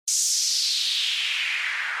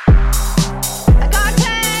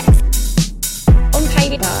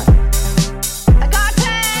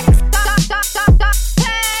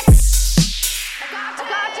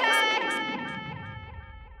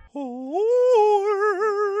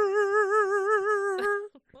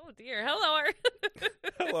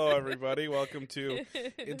Hello, everybody. Welcome to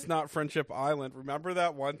It's Not Friendship Island. Remember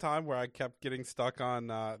that one time where I kept getting stuck on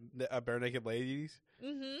Bare Naked Ladies?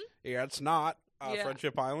 Mm-hmm. Yeah, it's not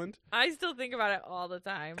Friendship Island. I still think about it all the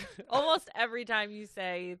time. Almost every time you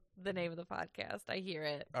say the name of the podcast, I hear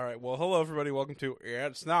it. All right. Well, hello, everybody. Welcome to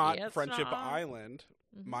It's Not Yeah, it's Friendship not. Island.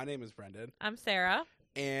 Mhm. My name is Brendan. I'm Sarah.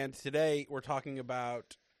 And today we're talking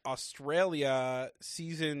about Australia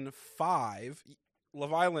Season 5.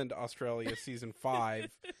 Love Island, Australia Season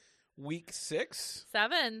 5. Week 6?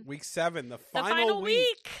 7. Week 7. The The final final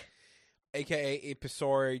week. AKA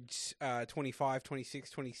episodes 25, 26,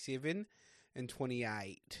 27, and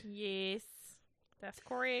 28. Yes, that's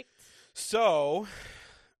correct. So,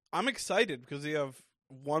 I'm excited because we have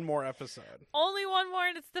one more episode. Only one more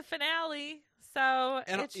and it's the finale. So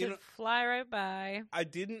And, it you should know- fly right by. I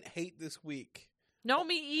didn't hate this week, No,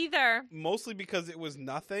 me either. mostly because it was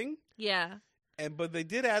nothing, Yeah. but they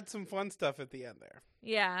did add some fun stuff at the end there.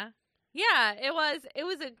 Yeah. Yeah, it was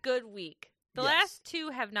a good week. The Yes. last two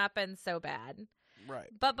have not been so bad. Right.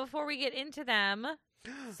 But before we get into them,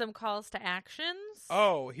 some calls to actions.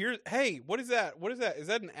 Oh, hey, what is that? What is that? Is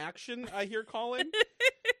that an action I hear calling?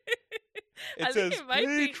 I It think says it might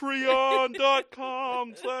be.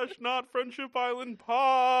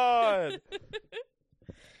 patreon.com/notfriendshipislandpod.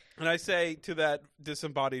 And I say to that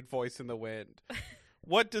disembodied voice in the wind,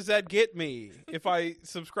 what does that get me if I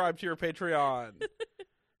subscribe to your Patreon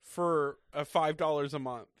for $5 a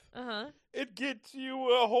month? Uh-huh. It gets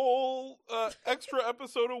you a whole extra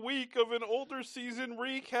episode a week of an older season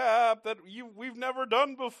recap that we've never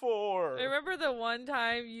done before. I remember the one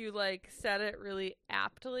time you said it really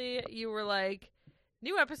aptly. You were like,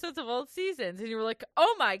 new episodes of old seasons, and you were like,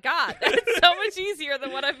 oh my god, that's so much easier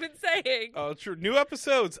than what I've been saying. Oh, true. New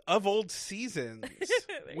episodes of old seasons.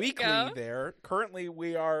 There you Weekly go. there. Currently,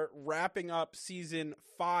 we are wrapping up season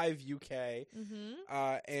 5 UK. Mm-hmm.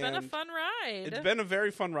 And It's been a fun ride. It's been a very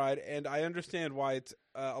fun ride, and I understand why it's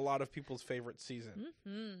a lot of people's favorite season.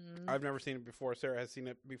 Mm-hmm. I've never seen it before. Sarah has seen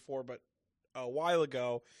it before, but a while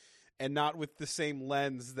ago, and not with the same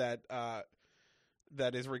lens that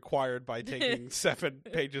is required by taking 7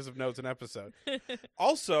 pages of notes an episode.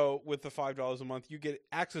 Also, with the $5 a month, you get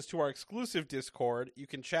access to our exclusive Discord. You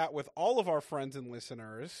can chat with all of our friends and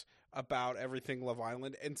listeners about everything Love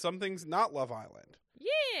Island and some things not Love Island.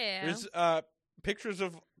 Yeah. There's pictures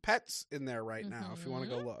of pets in there right now if you want to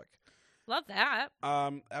go look. Love that.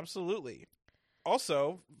 Absolutely.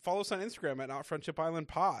 Also, follow us on Instagram at Not Friendship Island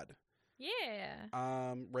Pod.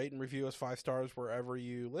 Yeah. Rate and review us 5 stars wherever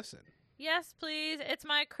you listen. Yes, please. It's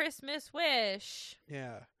my Christmas wish.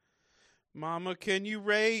 Yeah. Mama, can you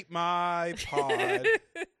rate my pod?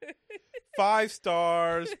 5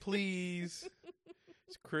 stars, please.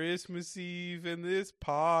 It's Christmas Eve and this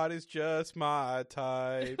pod is just my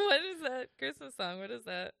type. What is that Christmas song? What is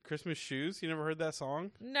that? Christmas Shoes? You never heard that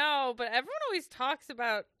song? No, but everyone always talks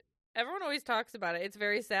about it. It's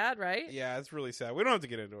very sad, right? Yeah, it's really sad. We don't have to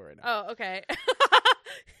get into it right now. Oh, okay.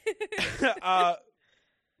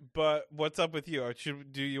 But what's up with you?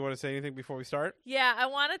 Do you want to say anything before we start? Yeah, I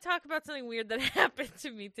want to talk about something weird that happened to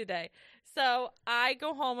me today. So I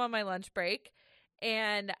go home on my lunch break,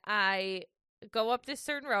 and I go up this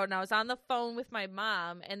certain road, and I was on the phone with my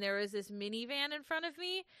mom, and there was this minivan in front of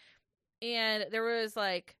me, and there was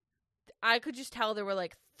I could just tell there were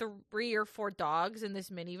 3 or 4 dogs in this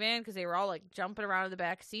minivan because they were all jumping around in the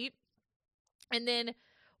back seat. And then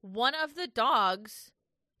one of the dogs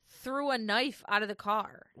threw a knife out of the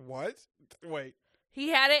car. What? Wait. He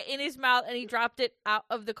had it in his mouth and he dropped it out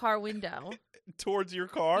of the car window. Towards your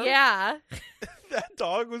car? Yeah. That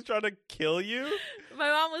dog was trying to kill you? My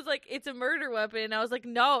mom was like, it's a murder weapon. And I was like,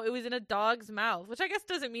 no, it was in a dog's mouth. Which I guess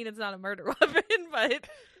doesn't mean it's not a murder weapon, but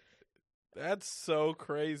That's so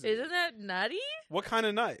crazy. isn't that nutty? What kind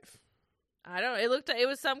of knife? I don't know. It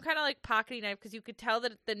was some kind of pockety knife because you could tell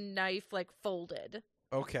that the knife folded.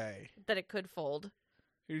 Okay. That it could fold.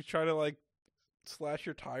 You try to slash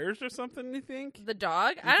your tires or something, you think? The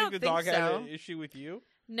dog? You I don't the think dog so. had an issue with you?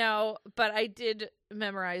 No, but I did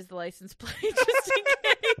memorize the license plate just in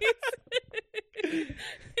case.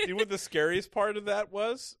 Do you know what the scariest part of that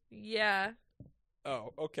was? Yeah.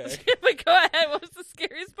 Oh, okay. But go ahead. What was the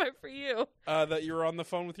scariest part for you? That you were on the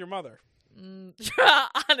phone with your mother.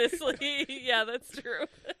 Honestly, yeah, that's true.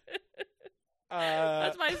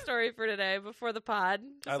 That's my story for today before the pod.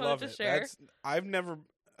 Just I wanted love to it. share.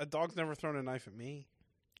 A dog's never thrown a knife at me.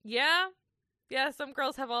 Yeah. Yeah, some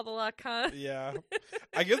girls have all the luck, huh? Yeah.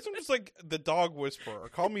 I guess I'm just the dog whisperer.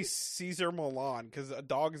 Call me Caesar Milan because a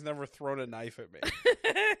dog's never thrown a knife at me.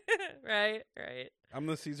 Right. I'm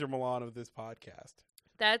the Caesar Milan of this podcast.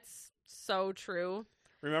 That's so true.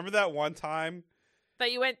 Remember that one time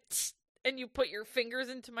That you went and you put your fingers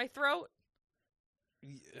into my throat?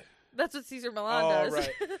 Yeah. That's what Cesar Millan Oh, does. right.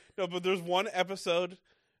 No, but there's one episode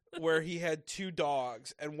where he had 2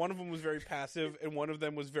 dogs, and one of them was very passive, and one of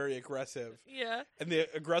them was very aggressive. Yeah. And the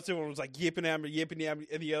aggressive one was like yipping at me,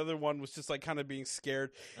 and the other one was just like kind of being scared.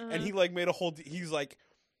 Uh-huh. And he like made a whole. He was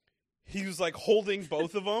like holding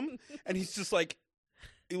both of them, and he's just like.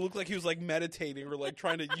 It looked like he was like meditating or like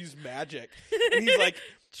trying to use magic, and he's like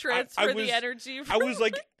transfer the energy. I was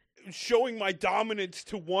like showing my dominance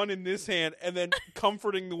to one in this hand, and then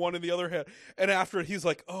comforting the one in the other hand. And after it, he's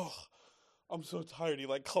like, "Oh, I'm so tired." He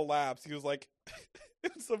like collapsed. He was like,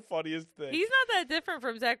 "It's the funniest thing." He's not that different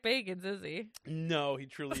from Zach Bagans, is he? No, he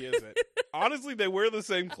truly isn't. Honestly, they wear the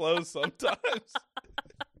same clothes sometimes.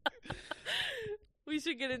 We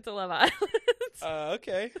should get into Love Island.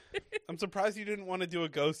 Okay. I'm surprised you didn't want to do a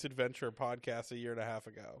Ghost Adventure podcast a year and a half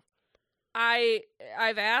ago.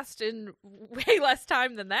 I've asked in way less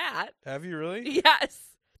time than that. Have you really? Yes.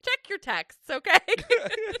 Check your texts, okay?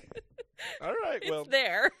 All right. Well, it's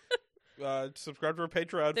there. Subscribe to our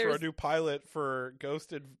Patreon for our new pilot for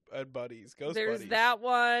Ghost and Buddies. There's Buddies. that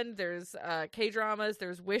one. There's K-dramas.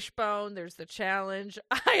 There's Wishbone. There's The Challenge.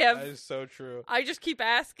 That is so true. I just keep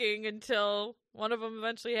asking until one of them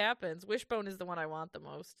eventually happens. Wishbone is the one I want the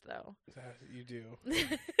most, though. You do.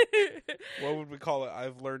 What would we call it?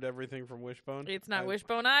 I've learned everything from Wishbone. It's not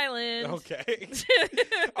Wishbone Island. Okay.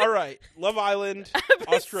 All right. Love Island,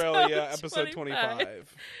 Australia, episode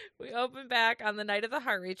 25. We open back on the night of the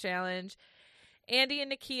heart rate challenge. Andy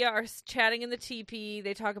and Nakia are chatting in the teepee.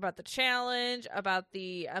 They talk about the challenge, about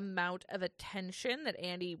the amount of attention that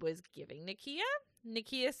Andy was giving Nakia.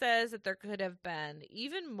 Nakia says that there could have been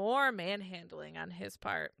even more manhandling on his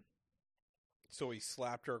part. So he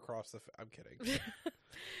slapped her across the... I'm kidding.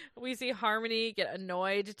 We see Harmony get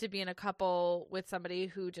annoyed to be in a couple with somebody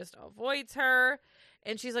who just avoids her.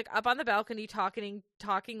 And she's like up on the balcony talking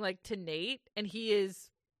like to Nate. And he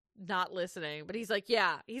is not listening. But he's like,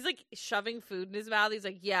 yeah. He's like shoving food in his mouth. He's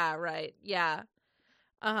like, yeah, right. Yeah.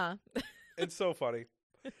 Uh-huh. It's so funny.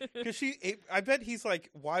 Because I bet he's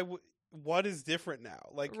like, what is different now?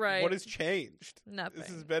 Like, right. What has changed? Nothing. This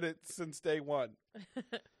has been it since day one.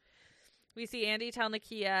 We see Andy tell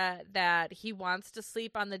Nakia that he wants to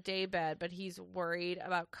sleep on the daybed, but he's worried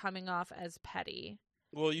about coming off as petty.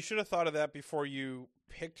 Well, you should have thought of that before you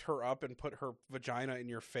picked her up and put her vagina in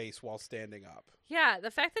your face while standing up. Yeah,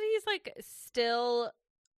 the fact that he's like still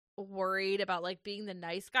worried about like being the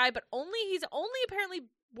nice guy, but he's only apparently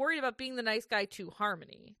worried about being the nice guy to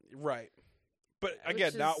Harmony. Right. But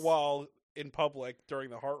again, not while in public during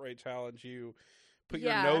the heart rate challenge you put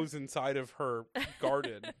your nose inside of her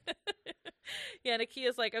garden. Yeah,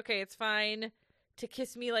 Nakia's like, okay, it's fine to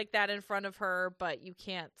kiss me like that in front of her, but you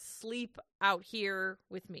can't sleep out here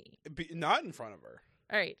with me. Not in front of her.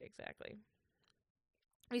 All right, exactly.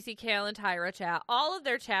 We see Kale and Tyra chat. All of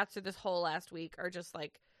their chats through this whole last week are just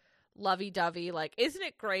like lovey-dovey. Like, isn't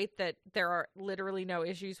it great that there are literally no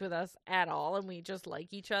issues with us at all and we just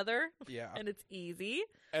like each other? Yeah. And it's easy.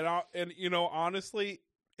 And you know, honestly,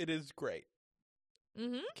 it is great.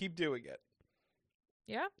 Mm-hmm. Keep doing it.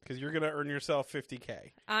 Yeah. Because you're going to earn yourself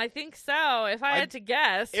 $50K. I think so. If I had to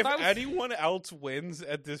guess. If anyone else wins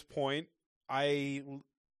at this point, I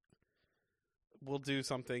will do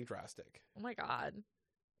something drastic. Oh my God.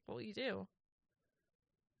 What will you do?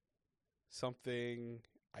 Something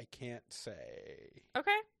I can't say.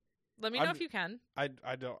 Okay. Let me know if you can. I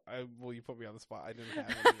don't. Well, you put me on the spot. I didn't have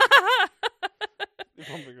any. If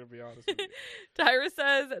I'm going to be honest with you. Tyra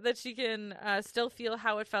says that she can still feel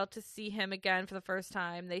how it felt to see him again for the first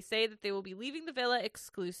time. They say that they will be leaving the villa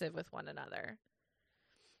exclusive with one another.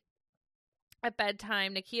 At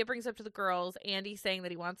bedtime, Nakia brings up to the girls Andy saying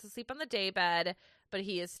that he wants to sleep on the daybed, but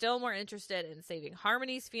he is still more interested in saving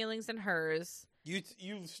Harmony's feelings than hers. You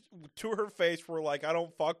to her face were like, I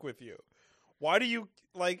don't fuck with you. Why do you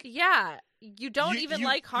like? Yeah, you don't even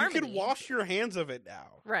like Harmony. You can wash your hands of it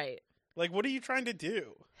now, right? Like, what are you trying to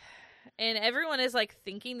do? And everyone is like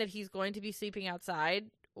thinking that he's going to be sleeping outside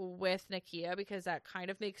with Nakia because that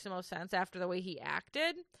kind of makes the most sense after the way he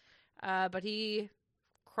acted. But he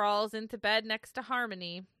crawls into bed next to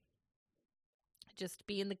Harmony, just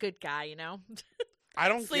being the good guy, you know. I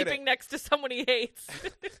don't sleeping next to someone he hates.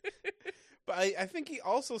 But I think he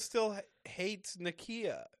also still hates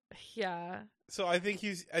Nakia. Yeah. So I think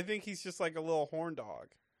he's just like a little horn dog.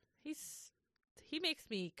 He makes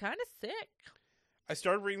me kind of sick. I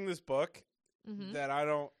started reading this book mm-hmm. that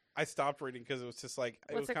I stopped reading because it was just like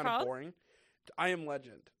it was kind of boring. I Am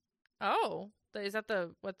Legend. Oh, is that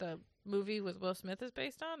what the movie with Will Smith is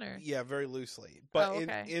based on, or? Yeah, very loosely. But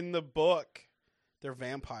okay. in the book, they're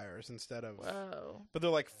vampires instead of. Whoa. But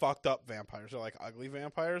they're like fucked up vampires. They're like ugly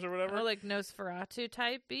vampires or whatever. Or like Nosferatu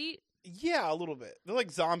type beat. Yeah, a little bit. They're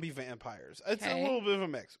like zombie vampires. It's a Okay. little bit of a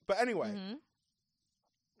mix. But anyway, Mhm.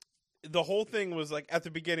 the whole thing was like at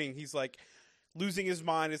the beginning, he's like losing his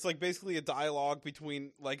mind. It's like basically a dialogue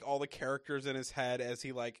between like all the characters in his head as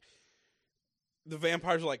he like the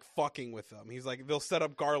vampires are like fucking with them. He's like they'll set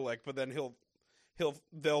up garlic, but then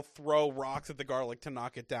they'll throw rocks at the garlic to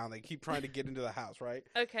knock it down. They keep trying to get into the house, right?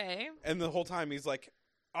 Okay. And the whole time he's like,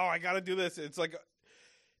 "Oh, I got to do this." It's like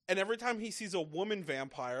and every time he sees a woman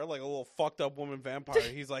vampire, like a little fucked up woman vampire,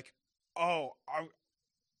 he's like,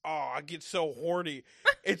 I get so horny.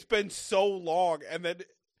 It's been so long. And then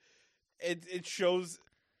it shows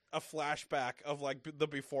a flashback of like the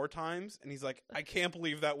before times. And he's like, I can't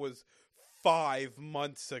believe that was 5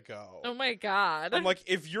 months ago. Oh my God. I'm like,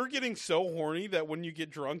 if you're getting so horny that when you get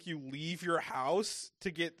drunk, you leave your house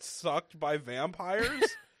to get sucked by vampires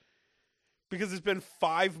because it's been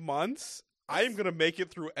 5 months, I am going to make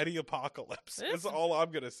it through any apocalypse. That's all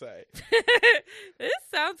I'm going to say. This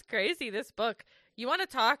sounds crazy, this book. You want to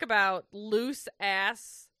talk about loose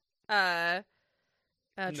ass No.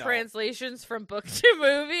 translations from book to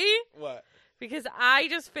movie? What? Because I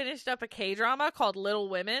just finished up a K-drama called Little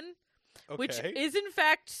Women, Okay. which is in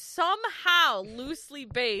fact somehow loosely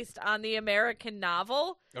based on the American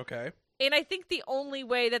novel. Okay. And I think the only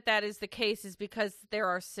way that is the case is because there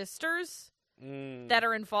are sisters that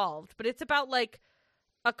are involved. But it's about like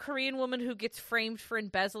a Korean woman who gets framed for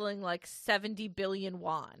embezzling like 70 billion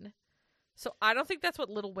won. So I don't think that's what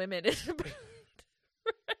Little Women is about.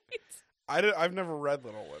 Right? I've never read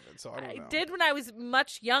Little Women, so I don't know. I did when I was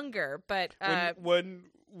much younger, but when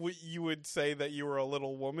you would say that you were a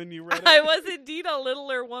little woman, you read it? I was indeed a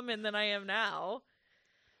littler woman than I am now.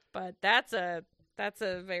 But that's a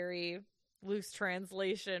very loose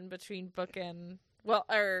translation between book and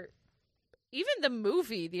or even the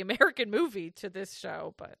movie, the American movie to this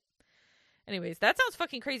show. But anyways, that sounds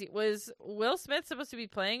fucking crazy. Was Will Smith supposed to be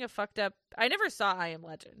playing a fucked up? I never saw I Am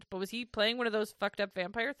Legend, but was he playing one of those fucked up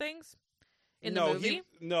vampire things in the movie?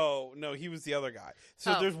 No, he was the other guy.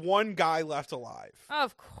 So Oh. there's one guy left alive. Oh,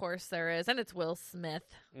 of course there is, and it's Will Smith.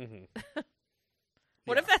 Mm-hmm.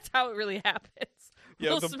 What if that's how it really happens?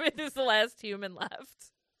 Yeah, Will Smith is the last human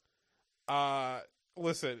left.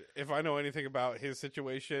 Listen, if I know anything about his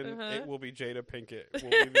situation, Uh-huh. it will be Jada Pinkett. Will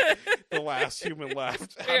be the last human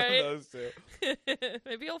left out Right. of those two.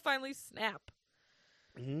 Maybe he'll finally snap.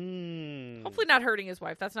 Mm. Hopefully not hurting his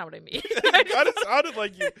wife. That's not what I mean. It kind of sounded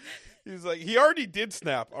like you. He's like, he already did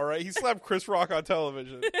snap, all right? He slapped Chris Rock on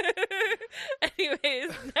television.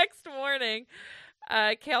 Anyways, next morning,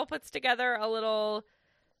 Kale puts together a little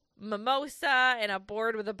mimosa and a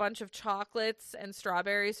board with a bunch of chocolates and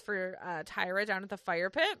strawberries for Tyra down at the fire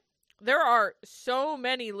pit. There are so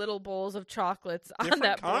many little bowls of chocolates on Different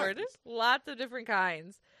that board. kinds. Lots of different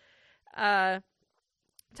kinds.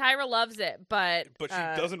 Tyra loves it, but But she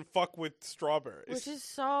doesn't fuck with strawberries. which is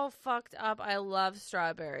so fucked up. I love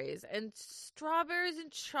strawberries. And strawberries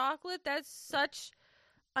and chocolate, that's such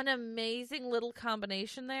an amazing little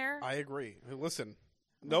combination there. I agree. Listen,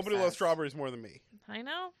 nobody loves Obsessed. strawberries more than me. I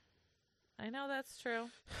know that's true.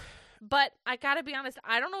 But I gotta be honest,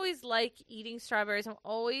 I don't always like eating strawberries. I'm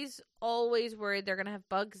always worried they're gonna have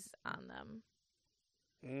bugs on them.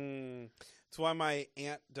 That's why my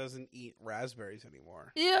aunt doesn't eat raspberries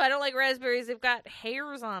anymore. Ew, I don't like raspberries. They've got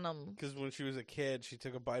hairs on them. Because when she was a kid, she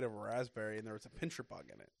took a bite of a raspberry and there was a pincher bug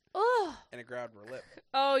in it. Oh, And it grabbed her lip.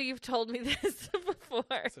 oh, you've told me this before.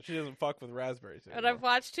 So she doesn't fuck with raspberries anymore. But I've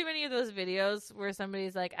watched too many of those videos where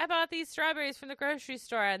somebody's like, I bought these strawberries from the grocery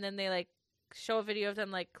store, and then they like show a video of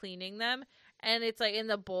them like cleaning them, and it's like in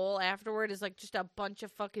the bowl afterward is like just a bunch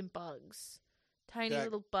of fucking bugs. Tiny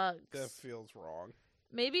little bugs. That feels wrong.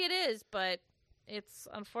 Maybe it is, but it's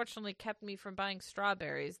unfortunately kept me from buying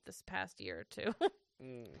strawberries this past year or two.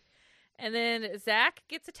 And then Zach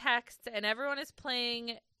gets a text, and everyone is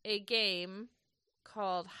playing a game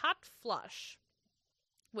called Hot Flush,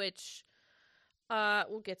 which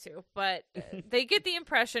we'll get to. But they get the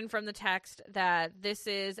impression from the text that this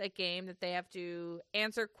is a game that they have to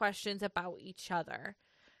answer questions about each other.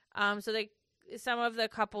 So some of the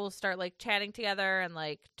couples start like chatting together and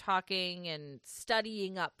like talking and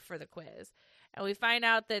studying up for the quiz. And we find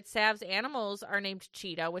out that Sav's animals are named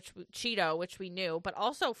Cheeto, which we knew, but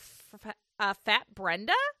also Fat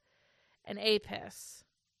Brenda and Apis.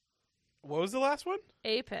 What was the last one?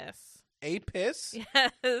 Apis. Apis?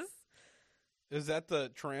 Yes, Is that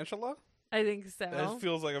the tarantula? I think so. That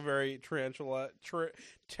feels like a very tarantula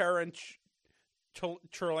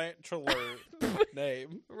tarantula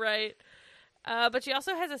name. Right. But she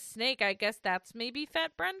also has a snake. I guess that's maybe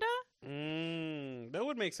Fat Brenda? That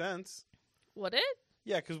would make sense. Would it?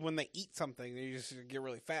 Yeah, because when they eat something, they just get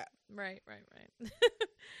really fat. Right.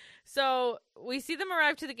 So we see them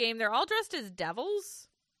arrive to the game. They're all dressed as devils.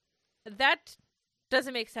 That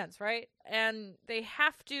doesn't make sense, right? And they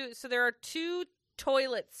have to... So there are 2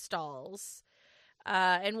 toilet stalls.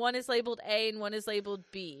 And one is labeled A and one is labeled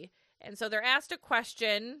B. And so they're asked a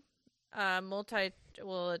question, a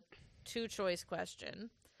 2-choice question.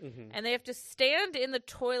 Mm-hmm. And they have to stand in the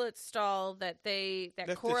toilet stall that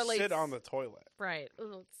correlates... to sit on the toilet. Right.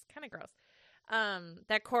 Ooh, it's kind of gross.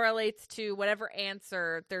 That correlates to whatever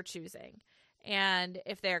answer they're choosing. And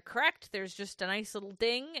if they're correct, there's just a nice little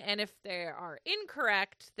ding. And if they are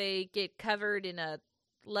incorrect, they get covered in a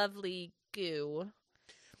lovely goo.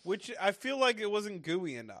 Which I feel like it wasn't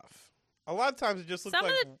gooey enough. A lot of times it just looked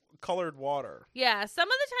like colored water. Yeah, some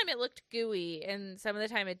of the time it looked gooey, and some of the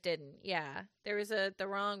time it didn't. Yeah, there was the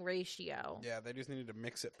wrong ratio. Yeah, they just needed to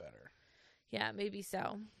mix it better. Yeah, maybe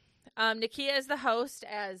so. Nakia is the host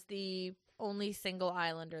as the only single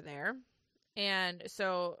islander there. And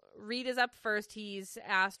so Reed is up first. He's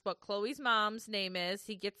asked what Chloe's mom's name is.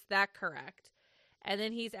 He gets that correct. And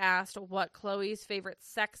then he's asked what Chloe's favorite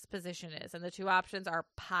sex position is. And the 2 options are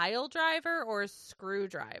pile driver or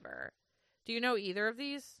screwdriver. Do you know either of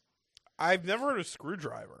these? I've never heard of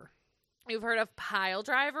screwdriver. You've heard of pile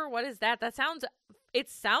driver? What is that? It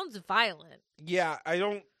sounds violent. Yeah, I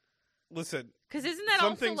don't... Listen. Because isn't that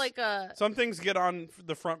also like a... Some things get on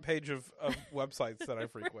the front page of websites that I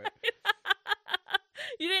frequent.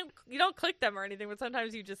 You don't click them or anything, but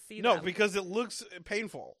sometimes you just see them. No, because it looks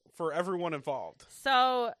painful for everyone involved.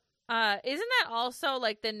 So, isn't that also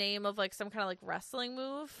like the name of like some kind of like wrestling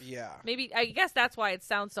move? Yeah. Maybe, I guess that's why it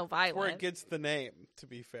sounds so violent. Where it gets the name, to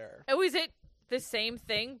be fair. Oh, is it the same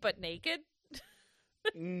thing but naked?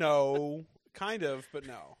 No. Kind of, but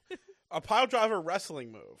no. A pile driver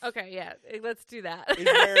wrestling move. Okay, yeah. Let's do that. Is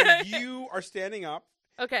where you are standing up.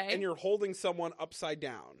 Okay. And you're holding someone upside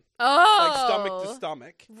down. Oh. Like stomach to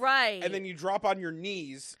stomach. Right. And then you drop on your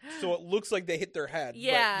knees so it looks like they hit their head.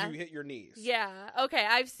 Yeah. But you hit your knees. Yeah. Okay,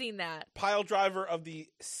 I've seen that. Pile driver of the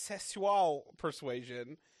sexual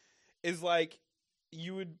persuasion is like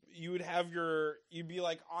you'd be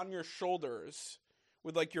like on your shoulders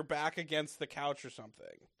with like your back against the couch or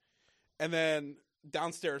something. And then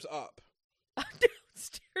downstairs up.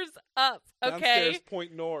 Downstairs up. Okay. Downstairs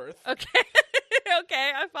point north. Okay.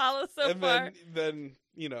 Okay, I follow so far. And then,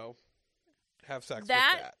 have sex with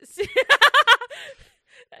that.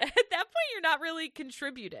 At that point, you're not really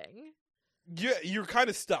contributing. Yeah, you're kind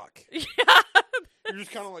of stuck. Yeah. You're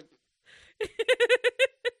just kind of like...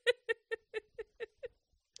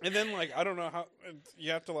 And then, like, I don't know how...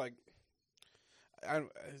 You have to, like...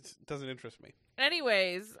 it doesn't interest me.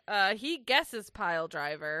 Anyways, he guesses pile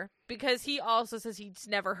driver because he also says he's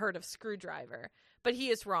never heard of screwdriver. But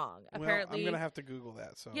he is wrong. Apparently, I'm gonna have to Google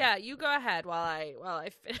that. So yeah, you go ahead while I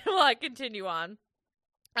continue on.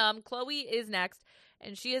 Chloe is next,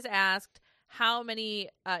 and she is asked how many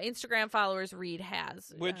Instagram followers Reed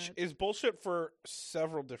has, which is bullshit for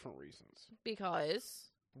several different reasons.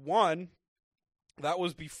 Because 1, that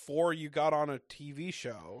was before you got on a TV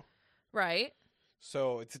show, right?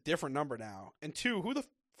 So it's a different number now. And 2, who the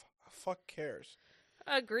fuck cares?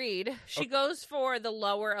 Agreed. She goes for the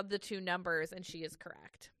lower of the 2 numbers, and she is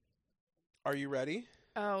correct. Are you ready?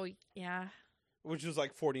 Oh, yeah. Which is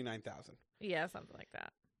like 49,000. Yeah, something like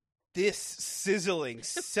that. This sizzling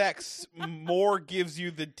sex more gives you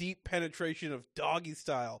the deep penetration of doggy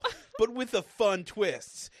style, but with the fun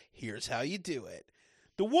twists. Here's how you do it.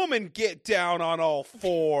 The woman get down on all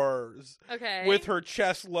 4s. Okay. With her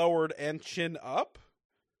chest lowered and chin up.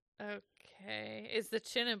 Okay. Is the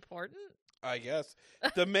chin important? I guess.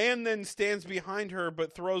 The man then stands behind her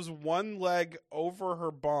but throws one leg over her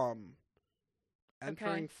bum,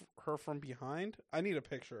 entering her from behind. I need a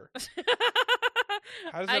picture.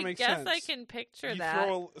 How does that make sense? I guess I can picture that.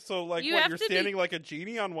 You're standing like a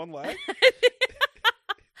genie on one leg?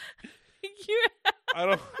 I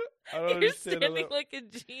don't You're understand. Standing like a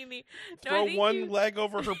genie. Throw one leg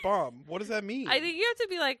over her bum. What does that mean? I think you have to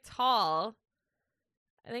be like tall.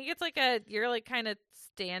 I think it's like you're like kind of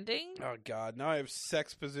standing. Oh God! Now I have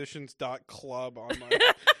sexpositions.club on my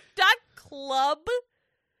 .club.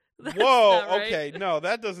 Whoa! Right. Okay, no,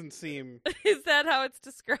 that doesn't seem. Is that how it's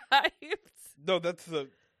described? No, that's the.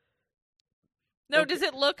 No, okay. Does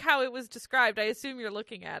it look how it was described? I assume you're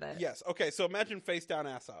looking at it. Yes. Okay, so imagine face down,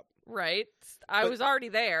 ass up. Right. I was already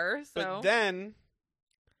there. So. But then,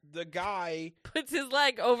 the guy puts his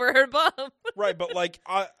leg over her bum. Right, but like,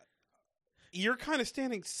 you're kind of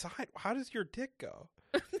standing side. How does your dick go?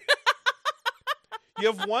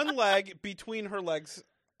 You have one leg between her legs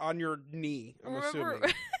on your knee, I'm assuming.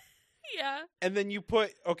 Yeah. And then you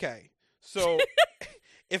put, okay, so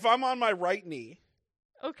if I'm on my right knee,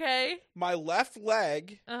 okay, my left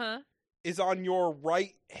leg is on your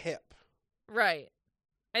right hip. Right.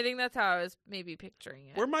 I think that's how I was maybe picturing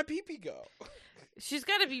it. Where'd my pee-pee go? She's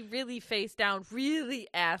got to be really face down, really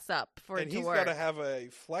ass up for it to work. And he's got to have a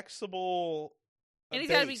flexible And he's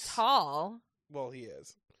got to be tall. Well, he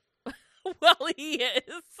is. Well, he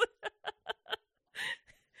is.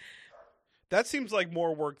 That seems like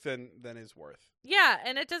more work than is worth. Yeah,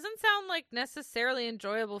 and it doesn't sound like necessarily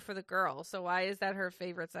enjoyable for the girl. So why is that her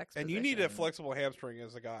favorite sex And position? you need a flexible hamstring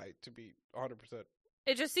as a guy to be 100%.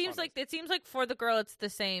 It just seems like for the girl it's the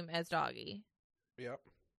same as doggy. Yep.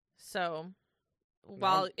 So,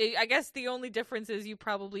 I guess the only difference is you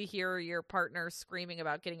probably hear your partner screaming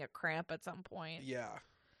about getting a cramp at some point. Yeah.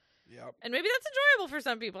 Yep. And maybe that's enjoyable for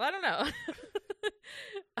some people. I don't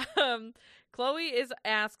know. Chloe is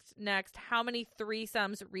asked next how many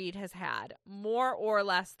threesomes Reed has had, more or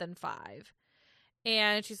less than 5.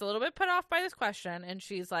 And she's a little bit put off by this question, and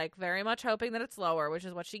she's like very much hoping that it's lower, which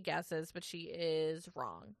is what she guesses, but she is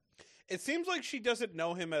wrong. It seems like she doesn't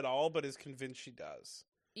know him at all, but is convinced she does.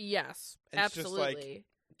 Yes, and absolutely.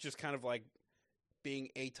 Just kind of like being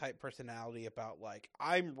A-type personality about like,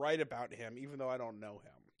 I'm right about him, even though I don't know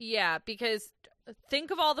him. Yeah, because think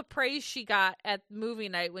of all the praise she got at movie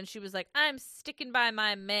night when she was like, I'm sticking by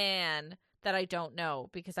my man that I don't know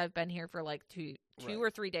because I've been here for like two or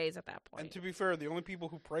 3 days at that point. And to be fair, the only people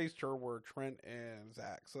who praised her were Trent and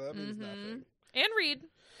Zach, so that means nothing. And Reed,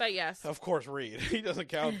 but yes. Of course, Reed. He doesn't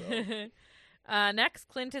count, though. Next,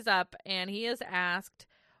 Clint is up, and he is asked,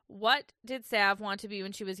 what did Sav want to be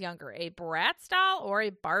when she was younger, a Bratz doll or a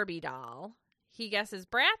Barbie doll? He guesses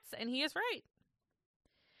Bratz, and he is right.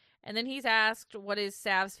 And then he's asked, what is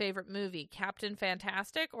Sav's favorite movie, Captain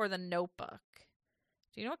Fantastic or The Notebook?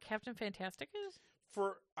 Do you know what Captain Fantastic is?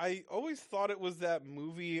 I always thought it was that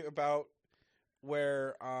movie about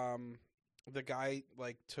where the guy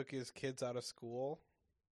like took his kids out of school.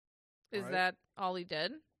 Is that all he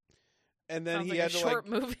did? And then Sounds he like had a to short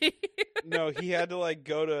movie. No, he had to like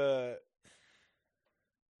go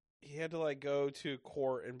to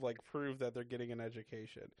court and like prove that they're getting an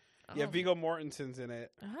education. Oh. Yeah, Viggo Mortensen's in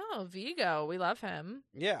it. Oh, Viggo. We love him.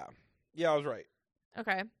 Yeah. Yeah, I was right.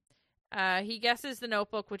 Okay. He guesses The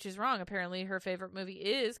Notebook, which is wrong. Apparently, her favorite movie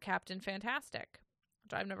is Captain Fantastic,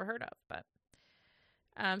 which I've never heard of. But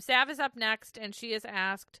Sav is up next, and she is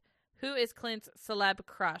asked, who is Clint's celeb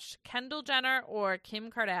crush, Kendall Jenner or Kim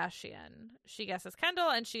Kardashian? She guesses Kendall,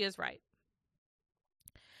 and she is right.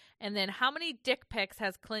 And then how many dick pics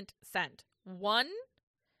has Clint sent? 1,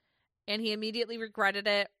 and he immediately regretted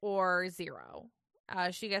it, or 0.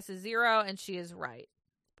 She guesses 0, and she is right.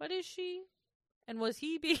 But is she? And was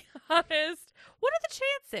he being honest? What are the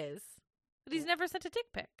chances that he's never sent a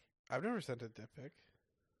dick pic? I've never sent a dick pic.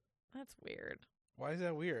 That's weird. Why is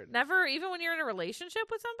that weird? Never, even when you're in a relationship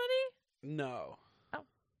with somebody? No. Oh.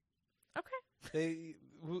 Okay.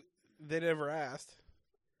 They never asked.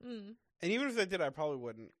 Mm. And even if they did, I probably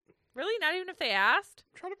wouldn't. Really? Not even if they asked?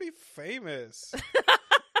 I'm trying to be famous.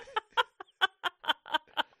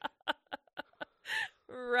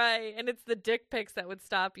 Right. And it's the dick pics that would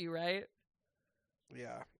stop you, right?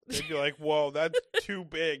 Yeah. They'd be like, whoa, that's too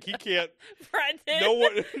big. He can't.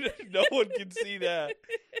 Brendan. No one can see that.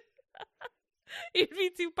 He'd be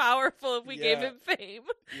too powerful if we gave him fame.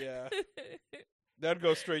 Yeah. That'd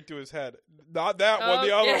go straight to his head. Not that one,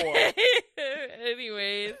 the other one.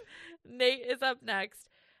 Anyways, Nate is up next.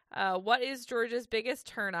 What is George's biggest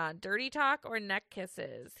turn on? Dirty talk or neck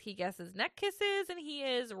kisses? He guesses neck kisses, and he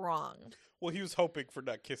is wrong. Well, he was hoping for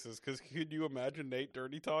neck kisses, because could you imagine Nate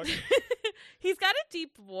dirty talk? He's got a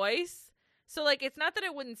deep voice, so like it's not that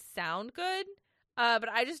it wouldn't sound good, but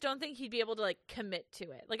I just don't think he'd be able to like commit to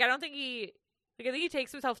it. Like I think he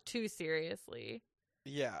takes himself too seriously.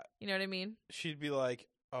 Yeah. You know what I mean? She'd be like,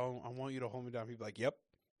 oh, I want you to hold me down. He'd be like, yep.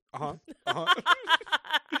 Uh-huh. Uh-huh.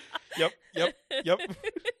 Yep.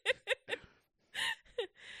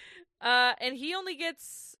 And he only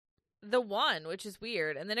gets the 1, which is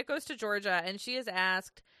weird. And then it goes to Georgia, and she is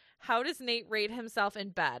asked, how does Nate rate himself in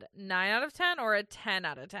bed? 9 out of 10 or a 10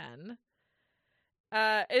 out of 10?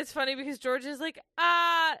 It's funny because Georgia's like,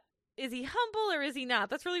 is he humble or is he not?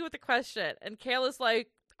 That's really what the question. And Kayla's like,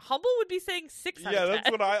 humble would be saying 6 out of 10. Yeah,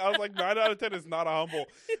 that's what I was like, 9 out of 10 is not a humble.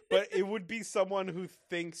 But it would be someone who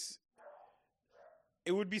thinks,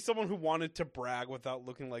 it would be someone who wanted to brag without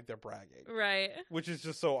looking like they're bragging. Right. Which is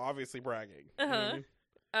just so obviously bragging. Uh-huh. You know what I mean?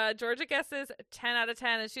 Georgia guesses 10 out of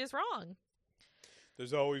 10, and she is wrong.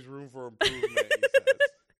 There's always room for improvement, he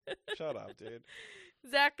says. Shut up, dude.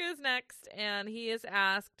 Zach goes next, and he is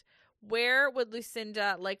asked, where would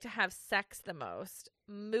Lucinda like to have sex the most?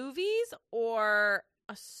 Movies or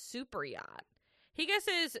a super yacht? He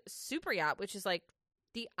guesses super yacht, which is like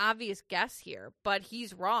the obvious guess here, but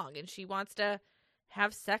he's wrong, and she wants to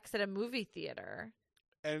have sex at a movie theater.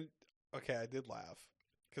 And, okay, I did laugh.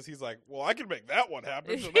 Because he's like, well, I can make that one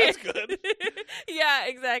happen, so that's good. Yeah,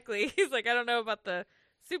 exactly. He's like, I don't know about the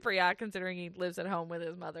super yacht, considering he lives at home with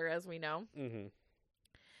his mother, as we know. Mm-hmm.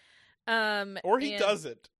 Or he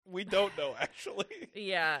doesn't. We don't know, actually.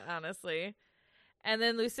 Yeah, honestly. And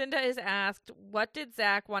then Lucinda is asked, what did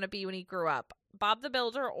Zach want to be when he grew up? Bob the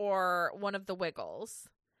Builder or one of the Wiggles?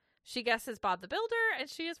 She guesses Bob the Builder, and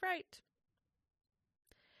she is right.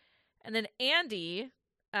 And then Andy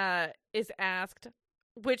is asked,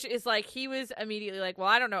 which is like, he was immediately like, well,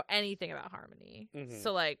 I don't know anything about Harmony. Mm-hmm.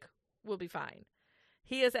 So, like, we'll be fine.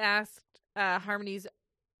 He is asked Harmony's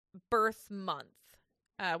birth month,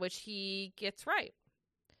 which he gets right.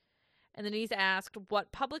 And then he's asked,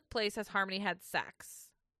 what public place has Harmony had sex?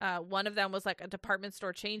 One of them was like a department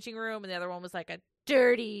store changing room, and the other one was like a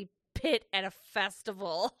dirty pit at a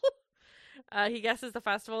festival. He guesses the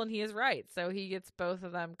festival, and he is right. So he gets both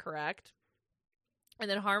of them correct. And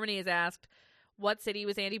then Harmony is asked, what city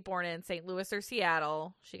was Andy born in, St. Louis or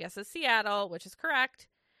Seattle? She guesses Seattle, which is correct.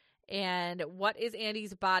 And what is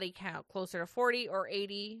Andy's body count, closer to 40 or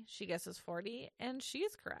 80? She guesses 40, and she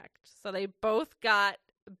is correct. So they both got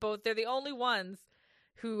both. They're the only ones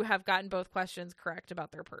who have gotten both questions correct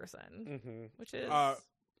about their person, which is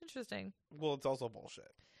interesting. Well, it's also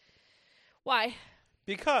bullshit. Why?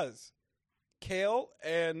 Because Kale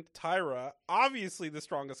and Tyra, obviously the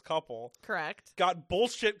strongest couple, Correct. got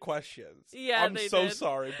bullshit questions. Yeah, I'm they so did.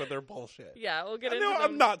 sorry, but they're bullshit. Yeah, we'll get into No, them.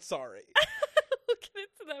 I'm not sorry. We'll get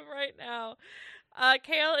into them right now.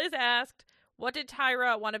 Kale is asked, what did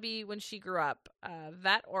Tyra want to be when she grew up?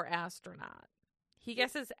 Vet or astronaut? He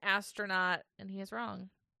guesses astronaut, and he is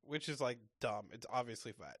wrong. Which is, like, dumb. It's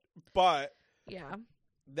obviously vet. But Yeah.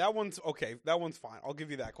 that one's okay. That one's fine. I'll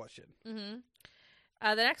give you that question. Mm-hmm.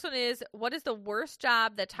 The next one is, what is the worst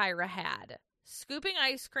job that Tyra had? Scooping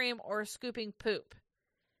ice cream or scooping poop?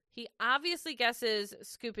 He obviously guesses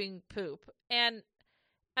scooping poop. And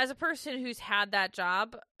as a person who's had that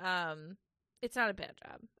job, it's not a bad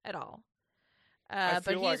job at all. I but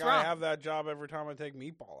feel he's like wrong. I have that job every time I take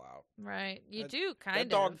Meatball out. Right. You That- do, kind That of.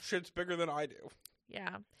 dog shit's bigger than I do.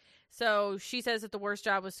 Yeah. So she says that the worst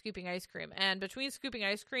job was scooping ice cream. And between scooping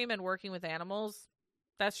ice cream and working with animals,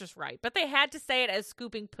 that's just right. But they had to say it as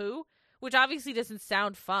scooping poo, which obviously doesn't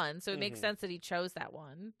sound fun. So it makes sense that he chose that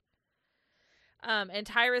one. And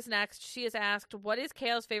Tyra's next. She is asked, what is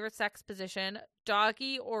Kale's favorite sex position?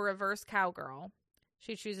 Doggy or reverse cowgirl?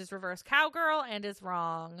 She chooses reverse cowgirl and is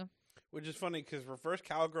wrong. Which is funny because reverse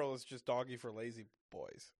cowgirl is just doggy for lazy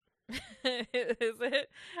boys. Is it? I feel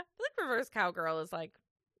like reverse cowgirl is like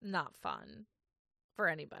not fun for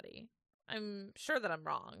anybody. I'm sure that I'm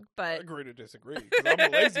wrong, but Agree to disagree because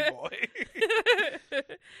I'm a lazy boy.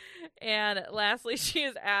 And lastly, she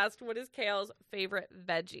is asked, what is Kale's favorite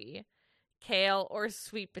veggie? Kale or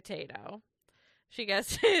sweet potato? She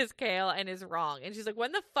guesses kale and is wrong. And she's like,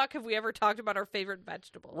 when the fuck have we ever talked about our favorite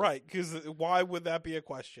vegetables? Right, because why would that be a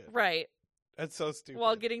question? Right. That's so stupid.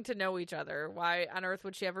 While getting to know each other. Why on earth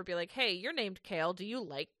would she ever be like, hey, you're named Kale. Do you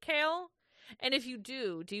like kale? And if you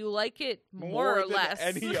do you like it more or than less?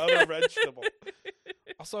 any other vegetable.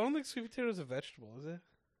 Also, I don't think sweet potato is a vegetable, is it?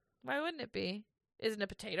 Why wouldn't it be? Isn't a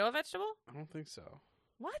potato a vegetable? I don't think so.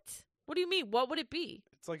 What? What do you mean? What would it be?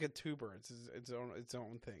 It's like a tuber. It's its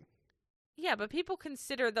own thing. Yeah, but people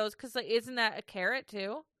consider those because, like, isn't that a carrot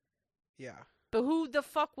too? Yeah. But who the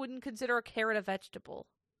fuck wouldn't consider a carrot a vegetable?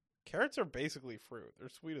 Carrots are basically fruit. They're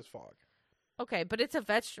sweet as fuck. Okay, but it's a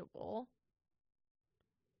vegetable.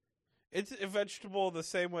 It's a vegetable the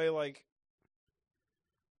same way like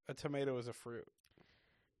a tomato is a fruit.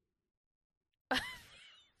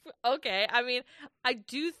 Okay, I mean, I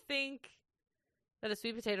do think that a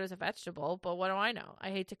sweet potato is a vegetable, but what do I know? I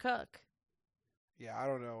hate to cook. Yeah, I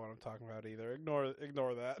don't know what I'm talking about either. Ignore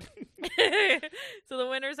that. So the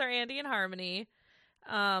winners are Andy and Harmony.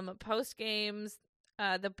 Post games,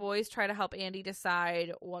 the boys try to help Andy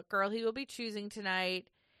decide what girl he will be choosing tonight.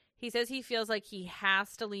 He says he feels like he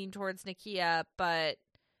has to lean towards Nakia, but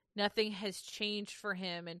nothing has changed for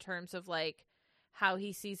him in terms of like how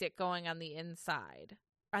he sees it going on the inside.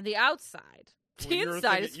 On the outside. The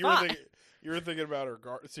inside is fine. You were thinking about her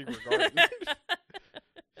secret garden.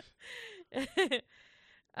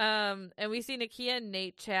 And we see Nakia and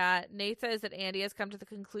Nate chat. Nate says that Andy has come to the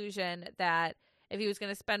conclusion that if he was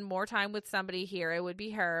going to spend more time with somebody here, it would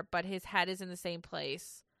be her, but his head is in the same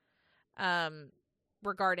place.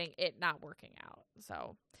 regarding it not working out.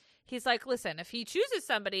 So he's like, listen, if he chooses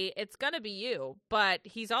somebody, it's going to be you, but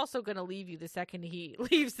he's also going to leave you the second he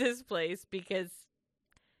leaves this place because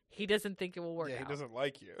he doesn't think it will work out. Yeah, he doesn't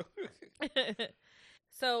like you.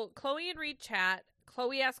 So Chloe and Reed chat.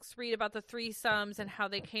 Chloe asks Reed about the threesomes and how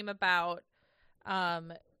they came about.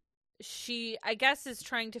 She, I guess, is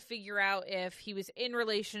trying to figure out if he was in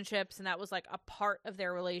relationships and that was like a part of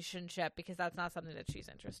their relationship, because that's not something that she's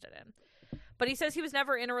interested in. But he says he was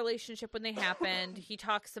never in a relationship when they happened. He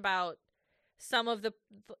talks about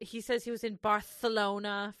he says he was in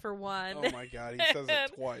Barcelona for one. Oh my God, he says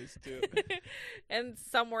it twice too. And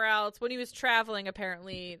somewhere else. When he was traveling,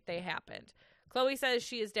 apparently they happened. Chloe says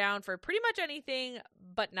she is down for pretty much anything,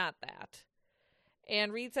 but not that.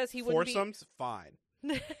 And Reed says he wouldn't Foursomes, fine.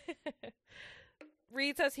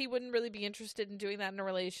 Reed says he wouldn't really be interested in doing that in a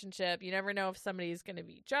relationship. You never know if somebody's going to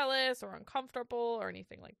be jealous or uncomfortable or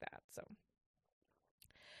anything like that. So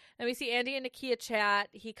then we see Andy and Nakia chat.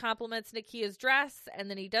 He compliments Nakia's dress, and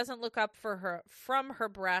then he doesn't look up from her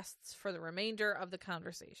breasts for the remainder of the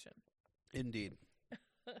conversation. Indeed.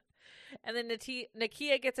 And then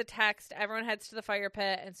Nakia gets a text. Everyone heads to the fire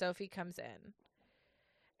pit, and Sophie comes in.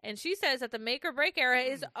 And she says that the make or break era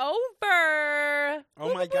is over.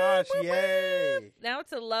 Oh my gosh, yay. Now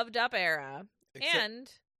it's a loved up era.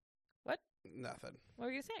 Except- what? Nothing. What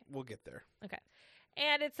were you saying? We'll get there. Okay.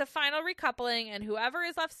 And it's the final recoupling, and whoever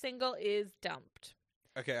is left single is dumped.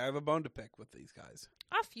 Okay, I have a bone to pick with these guys.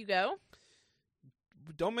 Off you go.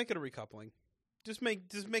 Don't make it a recoupling. Just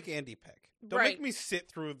make Andy pick. Don't Right. make me sit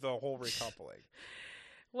through the whole recoupling.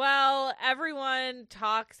 Well, everyone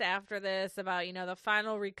talks after this about, the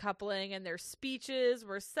final recoupling, and their speeches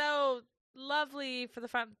were so lovely for the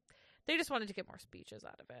fun. They just wanted to get more speeches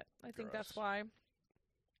out of it. I think that's why.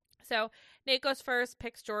 So Nate goes first,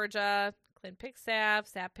 picks Georgia. Clint picks Sav.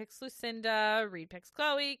 Sav picks Lucinda. Reed picks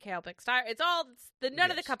Chloe. Kale picks Tyra. None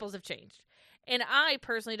of the couples have changed. And I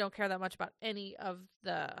personally don't care that much about any of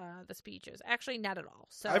the speeches. Actually, not at all.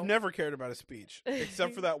 So I've never cared about a speech,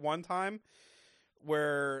 except for that one time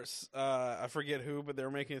where I forget who, but they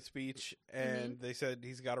were making a speech, and they said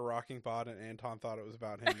he's got a rocking bod, and Anton thought it was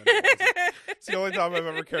about him. And it wasn't. It's the only time I've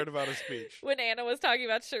ever cared about a speech. When Anna was talking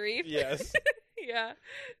about Sharif. Yes. Yeah.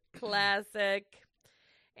 Classic.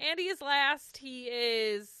 Andy is last. He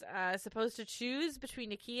is supposed to choose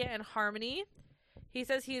between Nakia and Harmony. He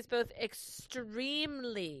says he is both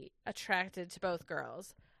extremely attracted to both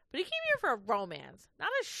girls, but he came here for a romance, not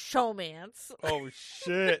a showmance. Oh,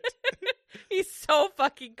 shit. He's so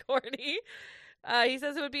fucking corny. He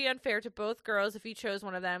says it would be unfair to both girls if he chose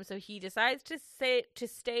one of them, so he decides to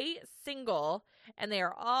stay single, and they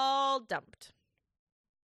are all dumped.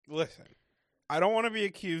 Listen, I don't want to be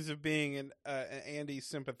accused of being an Andy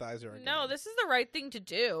sympathizer again. No, this is the right thing to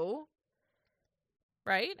do.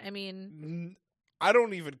 Right? I mean... I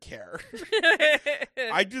don't even care.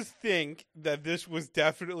 I just think that this was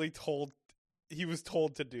definitely he was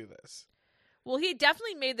told to do this. Well, he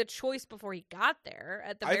definitely made the choice before he got there,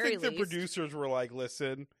 at the very least. I think the producers were like,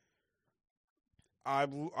 listen,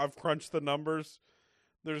 I've crunched the numbers.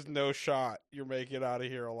 There's no shot you're making it out of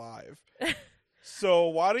here alive. So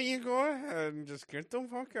why don't you go ahead and just get the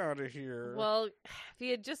fuck out of here? Well, if he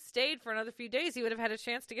had just stayed for another few days, he would have had a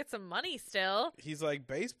chance to get some money still. He's like,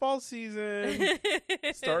 baseball season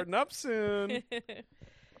starting up soon.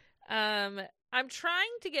 I'm trying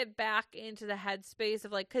to get back into the headspace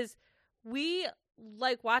of because we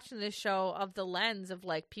like watching this show of the lens of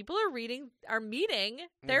people are meeting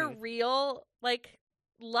their real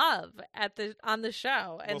love on the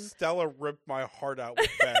show. And well, Stella ripped my heart out with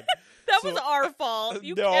Ben. That was our fault.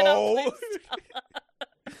 You no. cannot blame Stella.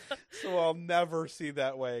 So I'll never see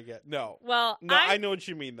that way again. No. Well, no, I know what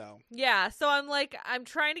you mean, though. Yeah, so I'm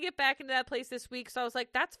trying to get back into that place this week. So I was like,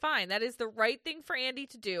 that's fine. That is the right thing for Andy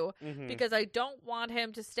to do because I don't want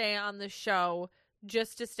him to stay on the show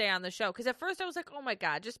just to stay on the show. Because at first I was like, oh my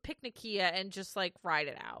God, just pick Nakia and just ride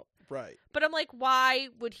it out. Right. But I'm like, why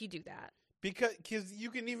would he do that? Because you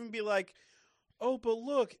can even be like, oh, but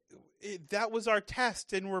look, that was our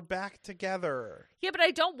test and we're back together. Yeah, but I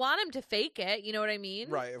don't want him to fake it. You know what I mean?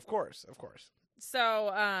 Right, of course.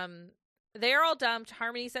 So, they're all dumped.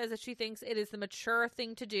 Harmony says that she thinks it is the mature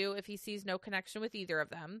thing to do if he sees no connection with either of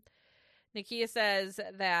them. Nakia says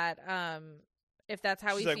that, if that's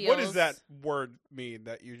how She's he like, feels. what does that word mean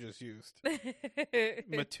that you just used?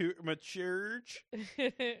 Mature?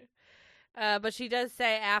 But she does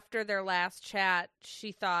say after their last chat,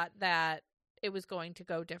 she thought that it was going to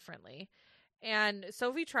go differently. And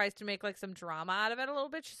Sophie tries to make some drama out of it a little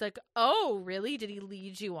bit. She's like, oh, really? Did he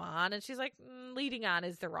lead you on? And she's like, leading on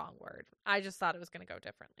is the wrong word. I just thought it was going to go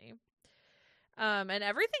differently. And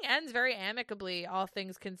everything ends very amicably, all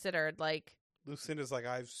things considered. Like, Lucinda's like,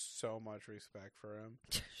 I have so much respect for him.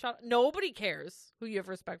 nobody cares who you have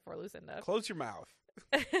respect for, Lucinda. Close your mouth.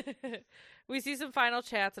 We see some final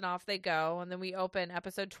chats and off they go, and then we open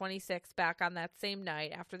episode 26 back on that same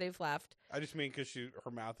night after they've left. I just mean because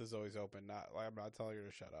her mouth is always open. I'm not telling her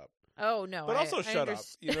to shut up. Oh no, but also shut up.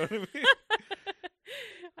 You know what I mean?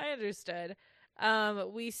 I understood.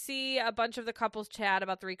 We see a bunch of the couples chat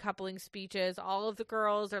about the recoupling speeches. All of the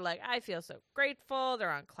girls are like, I feel so grateful.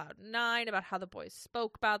 They're on cloud 9 about how the boys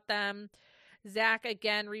spoke about them. Zach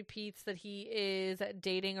again repeats that he is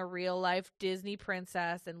dating a real life Disney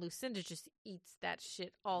princess, and Lucinda just eats that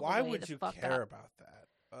shit all the way. Why would you care about that?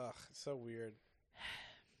 Ugh, it's so weird.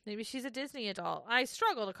 Maybe she's a Disney adult. I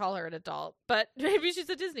struggle to call her an adult, but maybe she's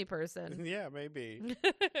a Disney person. Yeah, maybe.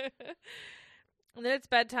 And then it's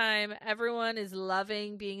bedtime. Everyone is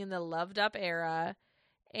loving being in the loved up era.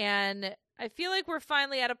 And I feel like we're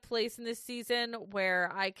finally at a place in this season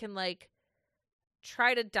where I can like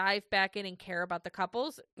try to dive back in and care about the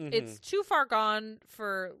couples. Mm-hmm. It's too far gone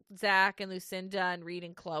for Zach and Lucinda and Reed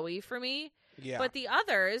and Chloe for me. Yeah. But the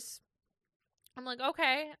others, I'm like,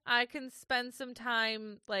 okay, I can spend some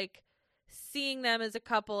time like seeing them as a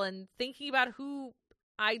couple and thinking about who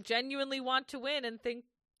I genuinely want to win and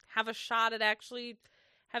have a shot at actually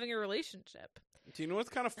having a relationship. Do you know what's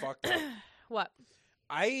kind of fucked up? What?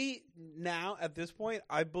 Now, at this point,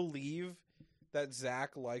 I believe that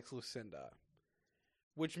Zach likes Lucinda,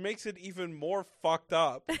 which makes it even more fucked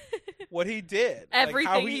up what he did.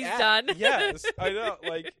 Everything he's done. Yes, I know.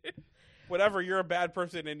 Like, whatever, you're a bad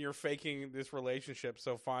person and you're faking this relationship,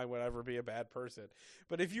 so fine, whatever, be a bad person.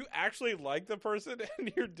 But if you actually like the person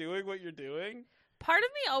and you're doing what you're doing... Part of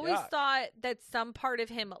me always thought that some part of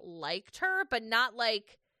him liked her, but not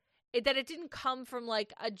like that. It didn't come from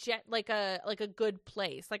like a good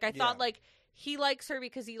place. Like I thought, like he likes her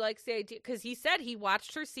because he likes the idea. Because he said he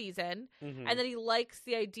watched her season, and then he likes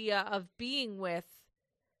the idea of being with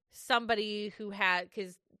somebody who has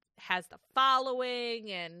the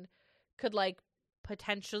following and could like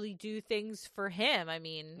potentially do things for him. I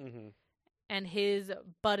mean, and his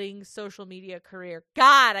budding social media career.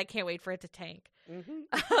 God, I can't wait for it to tank.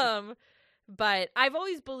 But I've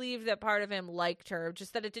always believed that part of him liked her,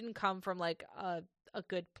 just that it didn't come from like a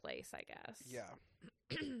good place, I guess. Yeah.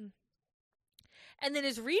 And then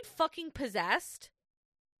is Reed fucking possessed?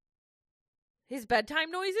 His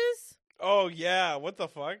bedtime noises? Oh yeah, what the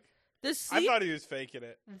fuck? I thought he was faking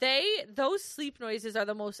it. Those sleep noises are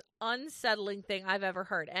the most unsettling thing I've ever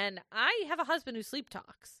heard. And I have a husband who sleep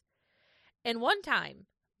talks. And one time,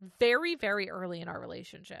 very, very early in our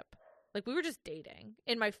relationship, like we were just dating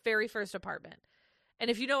in my very first apartment. And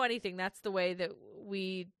if you know anything, that's the way that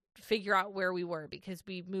we figure out where we were, because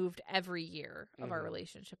we moved every year of our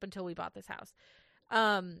relationship until we bought this house.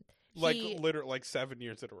 Literally like 7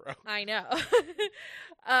 years in a row. I know.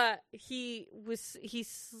 He was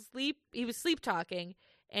sleep talking,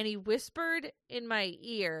 and he whispered in my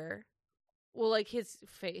ear. Well, like his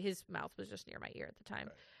mouth was just near my ear at the time.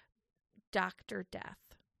 Right. Dr. Death.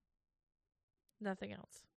 Nothing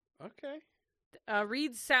else. Okay.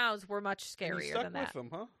 Reed's sounds were much scarier than that. With him,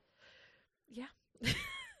 huh? Yeah.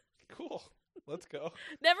 Cool. Let's go.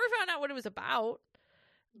 Never found out what it was about.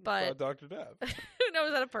 But Dr. Death. No,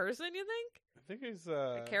 is that a person, you think? I think he's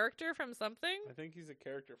a character from something? I think he's a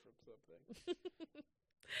character from something.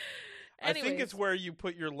 I think it's where you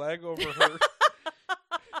put your leg over her.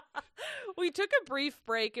 We took a brief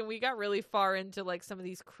break and we got really far into like some of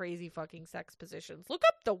these crazy fucking sex positions. Look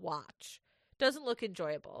up The Watch. Doesn't look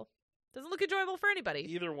enjoyable. Doesn't look enjoyable for anybody.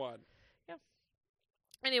 Either one. Yeah.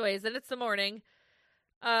 Anyways, then it's the morning.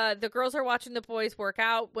 The girls are watching the boys work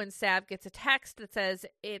out when Sav gets a text that says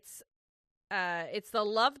it's the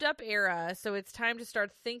loved up era, so it's time to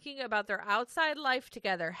start thinking about their outside life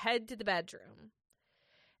together. Head to the bedroom.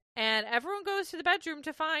 And everyone goes to the bedroom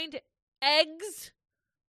to find eggs.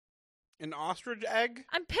 An ostrich egg?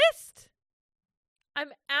 I'm pissed. I'm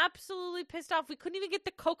absolutely pissed off. We couldn't even get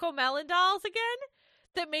the Coco Melon dolls again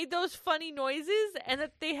that made those funny noises, and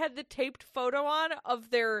that they had the taped photo on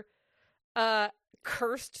of their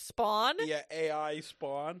cursed spawn. Yeah, AI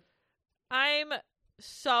spawn. I'm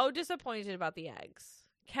so disappointed about the eggs.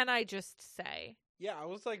 Can I just say? Yeah, I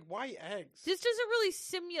was like, why eggs? This doesn't really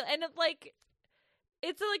simulate, and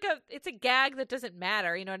it's a gag that doesn't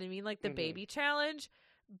matter. You know what I mean? Like the baby challenge,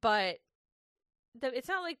 but it's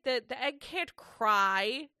not like the egg can't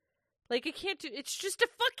cry. Like it can't do. It's just a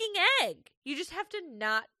fucking egg. You just have to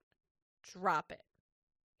not drop it.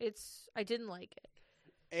 I didn't like it.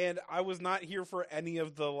 And I was not here for any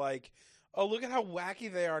of the like, Oh, look at how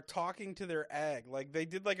wacky they are talking to their egg. Like, they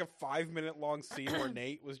did like a 5-minute long scene where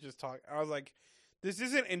Nate was just talking. I was like, this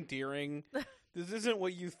isn't endearing. This isn't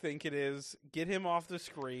what you think it is. Get him off the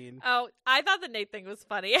screen. Oh, I thought the Nate thing was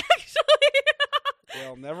funny, actually.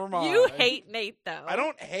 Well, never mind. You hate Nate, though. I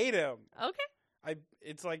don't hate him. Okay.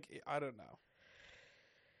 It's like, I don't know.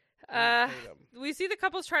 We see the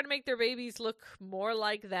couples try to make their babies look more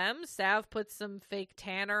like them. Sav puts some fake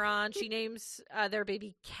tanner on. She names their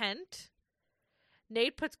baby Kent.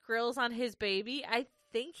 Nate puts grills on his baby. I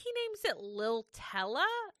think he names it Lil Tella.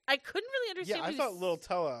 I couldn't really understand. Yeah, I thought Lil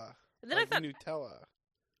Tella. And then like I thought Nutella.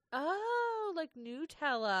 Oh, like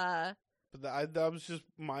Nutella. But that was just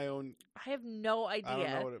my own. I have no idea. I don't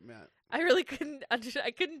know what it meant. I really couldn't.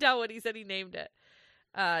 I couldn't tell what he said. He named it.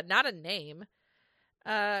 Not a name.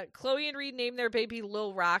 Chloe and Reed named their baby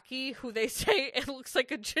Lil Rocky, who they say it looks like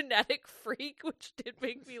a genetic freak, which did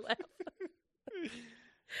make me laugh.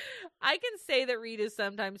 I can say that Reed is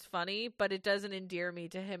sometimes funny, but it doesn't endear me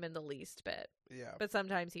to him in the least bit. Yeah. But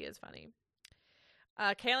sometimes he is funny.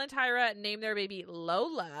 Kale and Tyra named their baby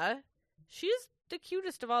Lola. She's the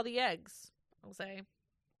cutest of all the eggs, I'll say.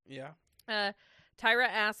 Yeah. Tyra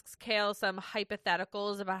asks Kale some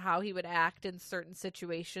hypotheticals about how he would act in certain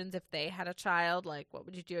situations if they had a child. Like, what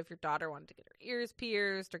would you do if your daughter wanted to get her ears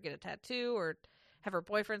pierced or get a tattoo or have her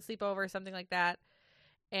boyfriend sleep over or something like that?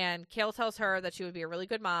 And Kale tells her that she would be a really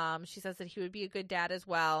good mom. She says that he would be a good dad as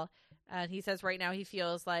well. And he says right now he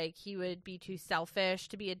feels like he would be too selfish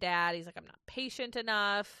to be a dad. He's like, I'm not patient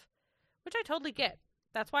enough, which I totally get.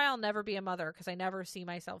 That's why I'll never be a mother, because I never see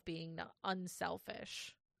myself being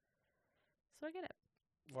unselfish. So I get it.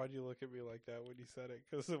 Why'd you look at me like that when you said it?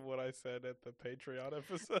 Because of what I said at the Patreon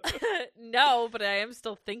episode? No, but I am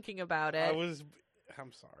still thinking about it.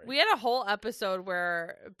 I'm sorry. We had a whole episode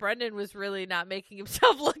where Brendan was really not making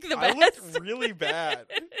himself look the best. I looked really bad.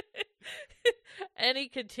 And he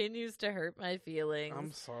continues to hurt my feelings.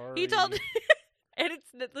 I'm sorry. He told me, and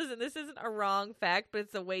listen, this isn't a wrong fact, but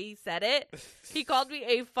it's the way he said it. He called me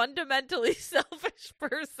a fundamentally selfish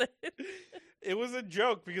person. It was a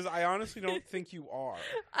joke because I honestly don't think you are.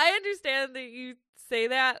 I understand that you say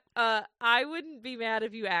that. I wouldn't be mad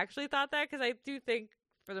if you actually thought that, because I do think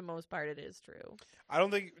for the most part it is true.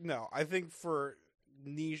 I think for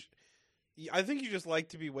niche, I think you just like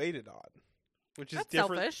to be waited on, which is That's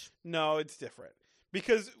different. selfish. No, it's different.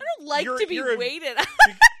 Because I don't like to be waited on.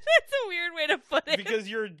 That's a weird way to put it. Because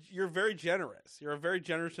you're very generous. You're a very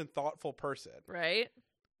generous and thoughtful person. Right?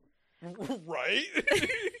 Right?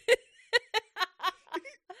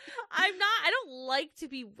 I don't like to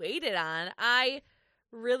be waited on. I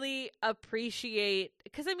really appreciate,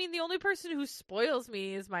 because I mean, the only person who spoils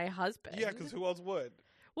me is my husband. Yeah, because who else would?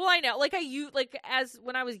 Well, I know, as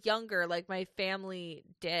when I was younger, like my family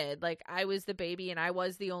did, like I was the baby and I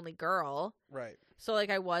was the only girl. Right. So like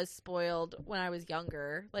I was spoiled when I was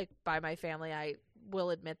younger, like by my family. I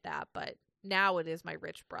will admit that, but now it is my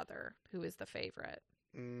rich brother who is the favorite.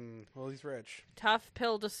 Well, he's rich. Tough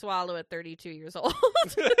pill to swallow at 32 years old.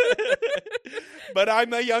 But I'm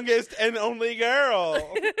the youngest and only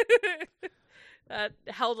girl. That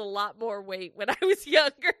held a lot more weight when I was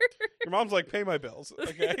younger. Your mom's like, pay my bills,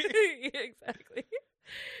 okay? Exactly.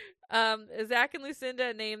 Zach and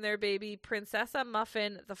Lucinda named their baby Princessa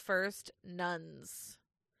Muffin the First Nuns.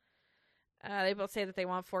 They both say that they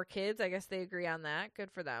want 4 kids. I guess they agree on that.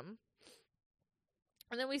 Good for them.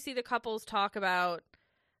 And then we see the couples talk about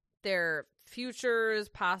their futures,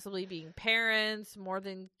 possibly being parents, more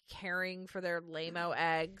than caring for their lame-o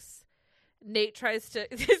eggs. Nate tries to,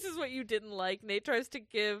 this is what you didn't like, Nate tries to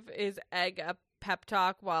give his egg a pep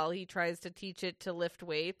talk while he tries to teach it to lift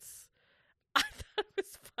weights. I thought it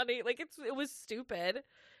was funny. Like, it was stupid.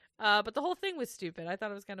 But the whole thing was stupid. I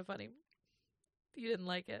thought it was kind of funny. You didn't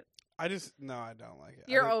like it. No, I don't like it.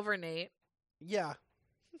 You're over Nate. Yeah.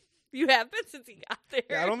 You have been since he got there.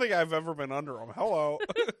 Yeah, I don't think I've ever been under him. Hello.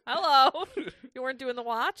 Hello. You weren't doing the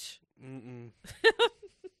watch? Mm-mm.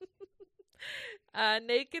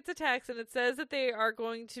 Nate gets a text and it says that they are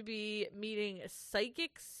going to be meeting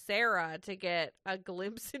Psychic Sarah to get a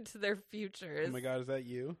glimpse into their futures. Oh my God, is that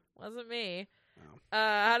you? Wasn't me. Oh.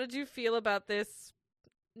 How did you feel about this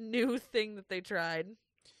new thing that they tried?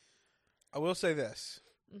 I will say this.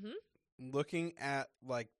 Mm-hmm. Looking at,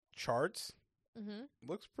 like, charts, mm-hmm.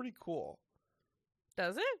 looks pretty cool.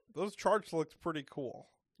 Does it? Those charts looked pretty cool.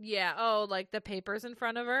 Yeah. Oh, like the papers in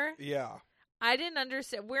front of her? Yeah. I didn't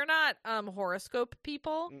understand. We're not horoscope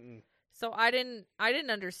people. Mm-mm. So I didn't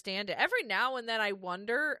understand it. Every now and then I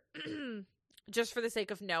wonder, just for the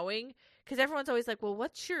sake of knowing, because everyone's always like, well,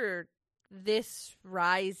 what's your this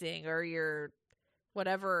rising or your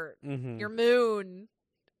whatever, Mm-hmm. your moon,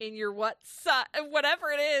 in your whatever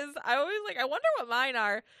it is. I always I wonder what mine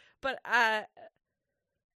are, but I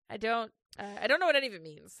don't know what any of it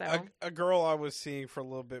means. So a girl I was seeing for a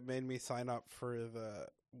little bit made me sign up for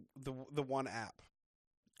the one app.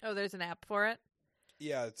 Oh, there's an app for it?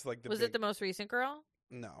 Yeah, it's like Was it the most recent girl?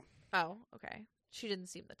 No. Oh, okay. She didn't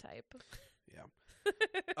seem the type. Yeah.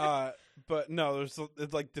 But no,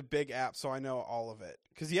 it's like the big app, so I know all of it.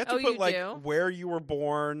 Because you have to you put do? where you were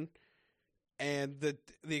born and the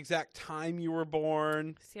exact time you were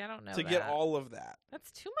born. See, I don't know to get all of that.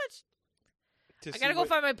 That's too much. I see gotta go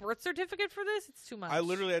find my birth certificate for this? It's too much. I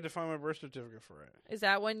literally had to find my birth certificate for it. Is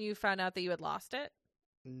that when you found out that you had lost it?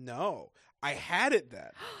 No. I had it then.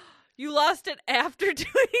 You lost it after doing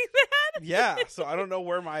that? Yeah, so I don't know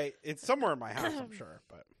where it's somewhere in my house, I'm sure,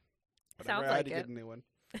 but Sounds I had like to it. get a new one.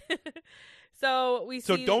 So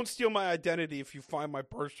don't steal my identity if you find my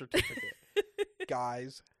birth certificate,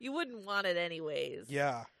 guys. You wouldn't want it anyways.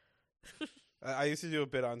 Yeah. I used to do a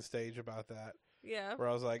bit on stage about that. Yeah. Where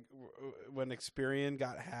I was like, when Experian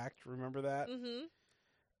got hacked, remember that? Mm-hmm.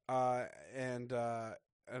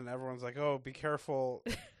 And everyone's like, oh, be careful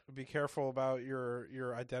about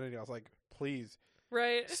your identity. I was like, please.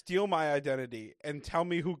 Right. Steal my identity and tell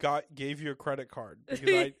me who gave you a credit card,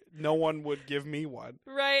 because no one would give me one.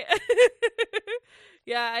 Right.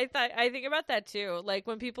 Yeah, I think about that too. Like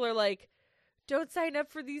when people are like, don't sign up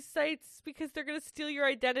for these sites because they're going to steal your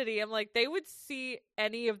identity. I'm like, they would see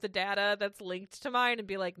any of the data that's linked to mine and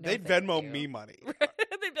be like, no, they'd thank Venmo you. me money.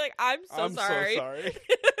 They'd be like, I'm so sorry. So sorry.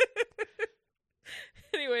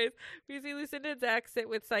 Anyways, we see Lucinda and Zach sit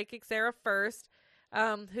with psychic Sarah first,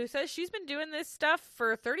 who says she's been doing this stuff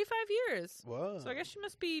for 35 years. Whoa. So I guess she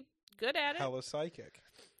must be good at it. Hella psychic.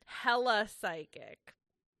 Hella psychic.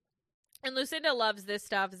 And Lucinda loves this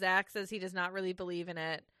stuff. Zach says he does not really believe in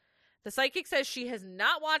it. The psychic says she has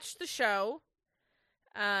not watched the show,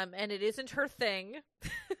 and it isn't her thing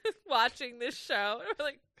watching this show. We're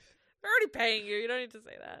like, we're already paying you. You don't need to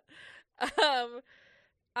say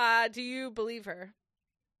that. Do you believe her?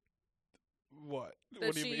 What? That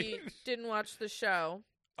What do you she mean? didn't watch the show?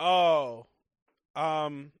 Oh.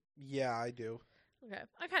 Yeah, I do. Okay.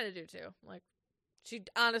 I kind of do too. Like, she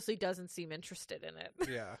honestly doesn't seem interested in it.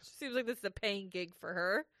 Yeah. She seems like this is a paying gig for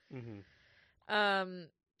her. Mm-hmm.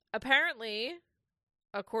 Apparently,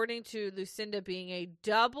 according to Lucinda being a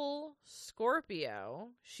double Scorpio,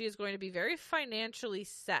 she is going to be very financially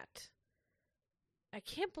set. I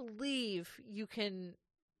can't believe you can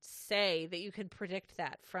say that you can predict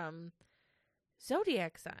that from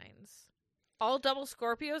zodiac signs. All double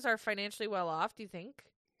Scorpios are financially well off, do you think?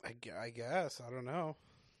 I guess. I don't know.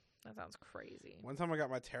 That sounds crazy. One time I got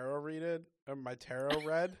my tarot read.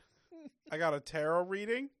 I got a tarot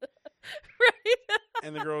reading. Right?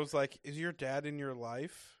 And the girl was like, is your dad in your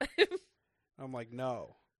life? I'm like,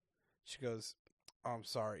 no. She goes, oh, I'm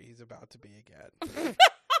sorry. He's about to be again.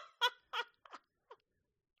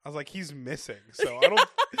 I was like, he's missing. So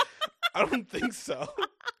I don't think so.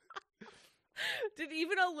 Did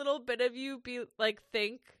even a little bit of you be like,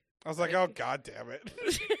 think? I was like, oh, God damn it.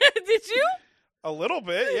 Did you? A little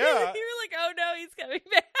bit, yeah. You were like, oh no, he's coming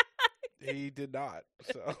back. He did not.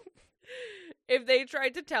 So if they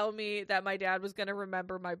tried to tell me that my dad was going to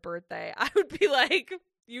remember my birthday, I would be like,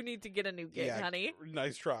 you need to get a new gig, honey.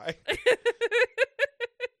 Nice try.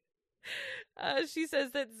 She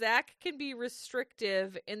says that Zach can be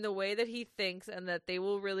restrictive in the way that he thinks and that they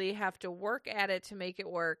will really have to work at it to make it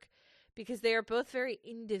work because they are both very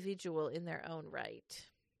individual in their own right.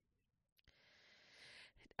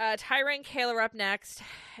 Tyra and Kayla are up next,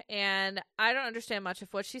 and I don't understand much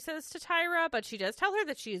of what she says to Tyra, but she does tell her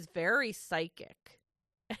that she is very psychic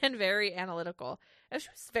and very analytical. If she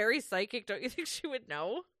was very psychic, don't you think she would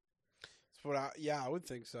know? I would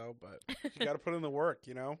think so, but you got to put in the work,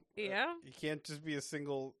 you know? Yeah. You can't just be a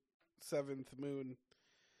single seventh moon.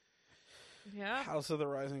 Yeah. House of the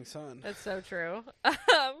Rising Sun. That's so true.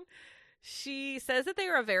 She says that they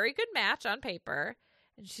are a very good match on paper.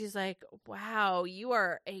 And she's like, wow, you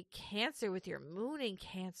are a Cancer with your moon in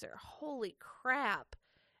Cancer. Holy crap.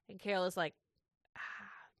 And Kayla's like,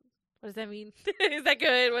 what does that mean? Is that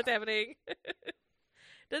good? What's happening?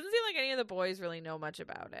 Doesn't seem like any of the boys really know much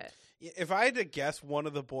about it. If I had to guess one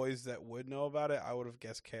of the boys that would know about it, I would have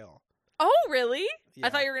guessed Kale. Oh, really? Yeah. I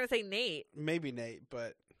thought you were going to say Nate. Maybe Nate,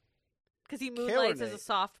 but... Because he moonlights as a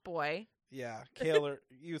soft boy. Yeah, Kale,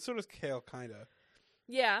 so does Kale, kind of.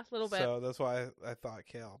 Yeah, a little bit. So that's why I thought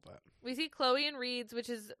Kale, but... We see Chloe and Reed's, which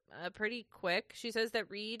is pretty quick. She says that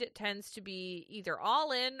Reed tends to be either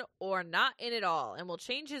all in or not in at all and will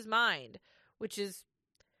change his mind, which is...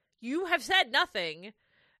 You have said nothing.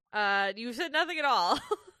 You said nothing at all.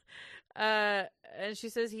 And she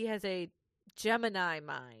says he has a Gemini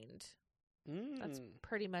mind. That's Mm.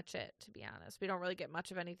 pretty much it, to be honest. We don't really get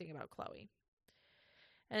much of anything about Chloe.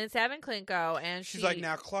 And it's Sav and Clint go, and She's like,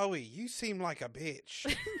 now, Chloe, you seem like a bitch.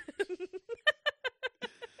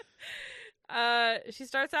 She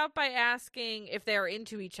starts out by asking if they're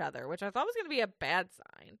into each other, which I thought was going to be a bad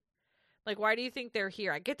sign. Like, why do you think they're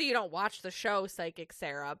here? I get that you don't watch the show, Psychic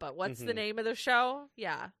Sarah, but what's the name of the show?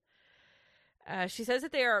 Yeah. She says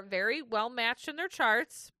that they are very well matched in their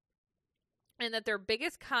charts and that their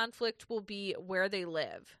biggest conflict will be where they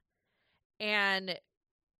live. And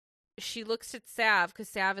she looks at Sav because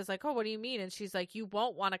Sav is like, oh, what do you mean? And she's like, you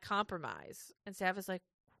won't want to compromise. And Sav is like,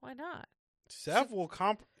 why not? Sav will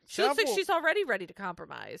She looks like she's already ready to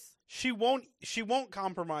compromise. She won't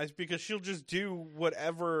compromise because she'll just do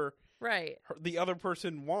whatever Right. the other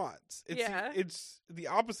person wants. Yeah. It's the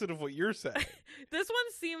opposite of what you're saying. This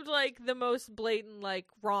one seemed like the most blatant, like,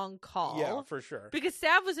 wrong call. Yeah, for sure. Because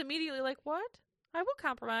Sav was immediately like, what? I will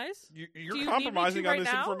compromise. You're Do you need me compromising to on right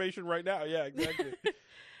this now? information right now. Yeah, exactly.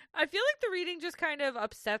 I feel like the reading just kind of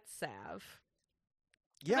upsets Sav.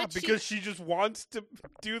 Yeah, But because she just wants to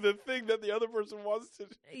do the thing that the other person wants to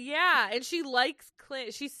do. Yeah, and she likes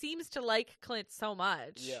Clint. She seems to like Clint so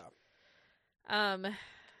much. Yeah.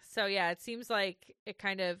 So yeah, it seems like it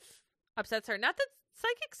kind of upsets her. Not that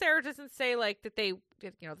Psychic Sarah doesn't say like that they,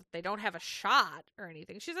 that they don't have a shot or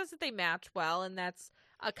anything. She says that they match well, and that's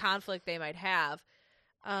a conflict they might have.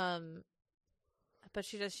 But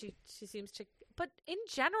she seems to. But in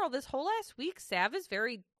general, this whole last week, Sav is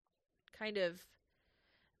very kind of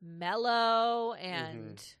mellow,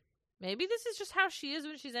 and maybe this is just how she is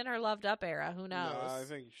when she's in her loved up era. Who knows? No, I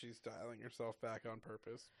think she's dialing herself back on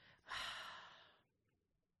purpose.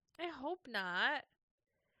 I hope not.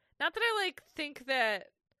 Not that I think that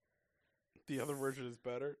The other version is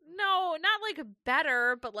better. No, not like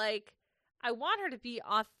better, but like I want her to be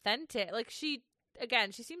authentic. Like she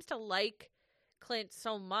seems to like Clint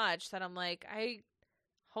so much that I'm like, I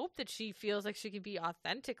hope that she feels like she can be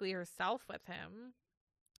authentically herself with him.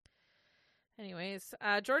 Anyways,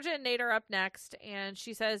 Georgia and Nate are up next, and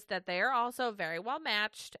she says that they are also very well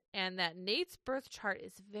matched and that Nate's birth chart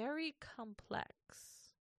is very complex.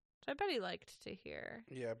 Which I bet he liked to hear.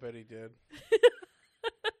 Yeah, I bet he did.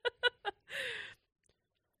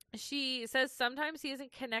 She says sometimes he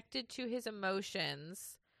isn't connected to his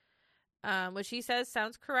emotions, which he says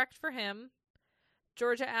sounds correct for him.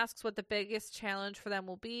 Georgia asks what the biggest challenge for them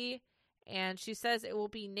will be, and she says it will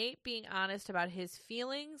be Nate being honest about his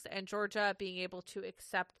feelings and Georgia being able to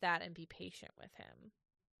accept that and be patient with him.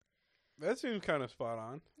 That seems kind of spot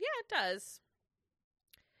on. Yeah, it does.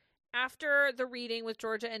 After the reading with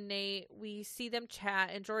Georgia and Nate, we see them chat,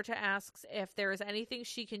 and Georgia asks if there is anything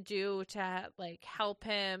she can do to help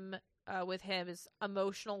him with his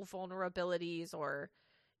emotional vulnerabilities, or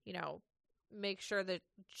make sure that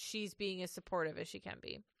she's being as supportive as she can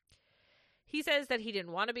be. He says that he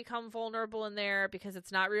didn't want to become vulnerable in there because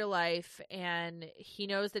it's not real life, and he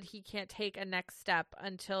knows that he can't take a next step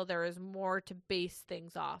until there is more to base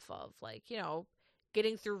things off of,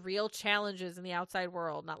 getting through real challenges in the outside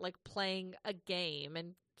world, not like playing a game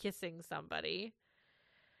and kissing somebody.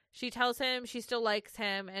 She tells him she still likes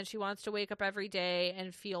him and she wants to wake up every day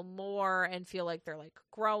and feel more and feel like they're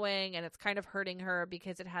growing, and it's kind of hurting her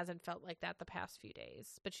because it hasn't felt like that the past few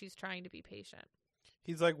days, but she's trying to be patient.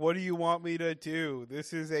 He's like, what do you want me to do?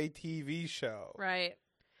 This is a TV show. Right.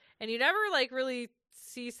 And you never really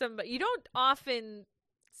see somebody, you don't often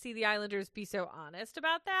see the Islanders be so honest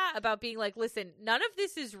about that, about being like, listen, none of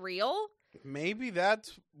this is real. Maybe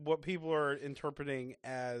that's what people are interpreting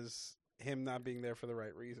as him not being there for the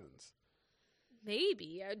right reasons.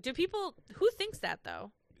 Maybe. Do people, who thinks that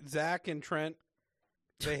though? Zach and Trent,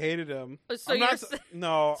 they hated him. So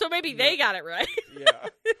no. So maybe they got it right. Yeah.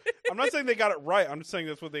 I'm not saying they got it right. I'm just saying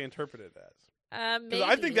that's what they interpreted it as. Maybe.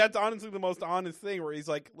 I think that's honestly the most honest thing, where he's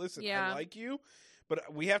like, listen, Yeah. I like you,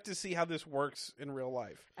 but we have to see how this works in real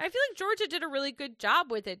life. I feel like Georgia did a really good job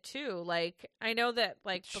with it too. I know that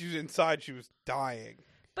She was inside, she was dying.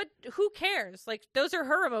 but who cares? Those are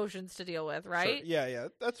her emotions to deal with, right? Sure. Yeah,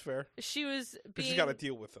 that's fair. She was But being, she's got to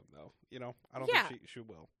deal with them, though. I don't think she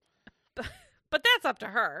will. but that's up to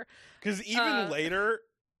her. Because even later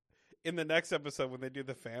in the next episode, when they do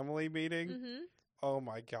the family meeting, oh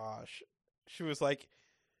my gosh, she was like,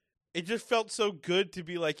 it just felt so good to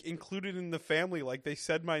be included in the family. They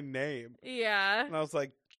said my name. Yeah. And I was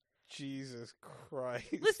like, Jesus Christ.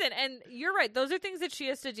 Listen, and you're right. Those are things that she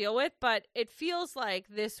has to deal with, but it feels like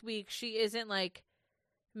this week she isn't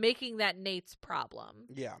making that Nate's problem.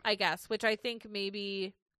 Yeah. I guess, which I think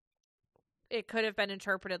maybe it could have been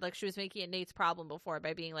interpreted like she was making it Nate's problem before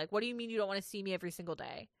by being like, what do you mean you don't want to see me every single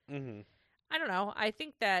day? Mm-hmm. I don't know. I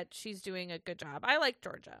think that she's doing a good job. I like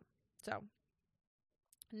Georgia. So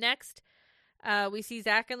next, we see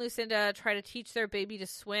Zach and Lucinda try to teach their baby to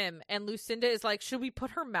swim. And Lucinda is like, should we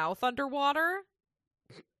put her mouth underwater?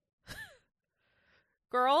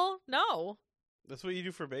 Girl, no. That's what you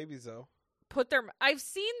do for babies, though. I've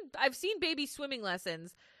seen baby swimming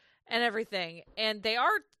lessons and everything, and they are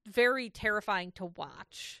very terrifying to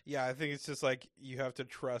watch. Yeah, I think it's just like you have to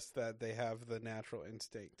trust that they have the natural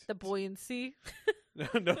instinct. The buoyancy. No,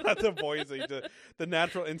 not the buoyancy. The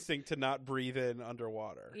natural instinct to not breathe in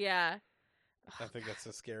underwater. Yeah. I think that's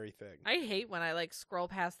a scary thing. I hate when I scroll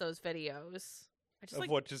past those videos.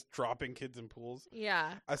 Just dropping kids in pools?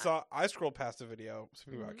 Yeah. I scrolled past a video,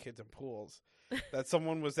 speaking about kids in pools, that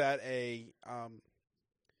someone was at a,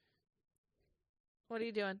 what are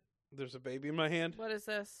you doing? There's a baby in my hand. What is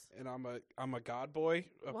this? And I'm a god boy,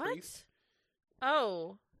 a what? priest.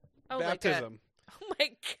 Oh, baptism. Oh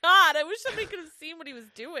my god, I wish somebody could have seen what he was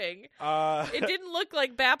doing. It didn't look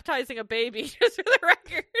like baptizing a baby, just for the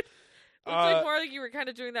record. It looked like more like you were kind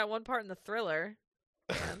of doing that one part in the Thriller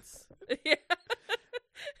dance. Yeah.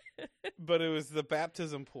 But it was the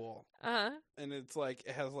baptism pool. Uh-huh. And it's like,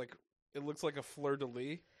 it looks like a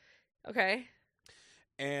fleur-de-lis. Okay.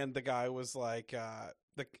 And the guy was like,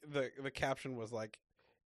 the caption was like,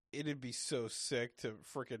 it'd be so sick to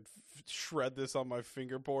freaking shred this on my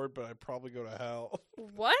fingerboard, but I'd probably go to hell.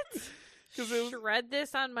 What? Shred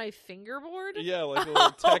this on my fingerboard? Yeah, like a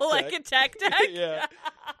little tech like a tech deck? Yeah.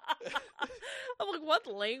 I'm like, what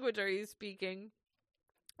language are you speaking?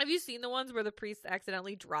 Have you seen the ones where the priests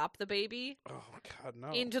accidentally drop the baby? Oh, God,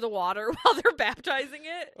 no. Into the water while they're baptizing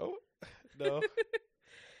it? Oh, no.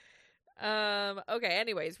 Okay,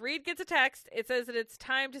 anyways, Reed gets a text. It says that it's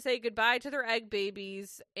time to say goodbye to their egg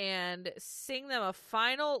babies and sing them a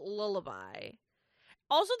final lullaby.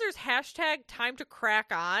 Also, there's hashtag time to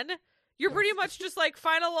crack on. You're pretty much just like,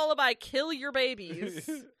 final lullaby, kill your babies.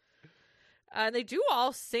 And they do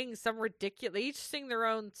all sing some ridiculous, they each sing their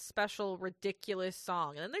own special ridiculous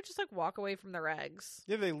song. And then they just walk away from their eggs.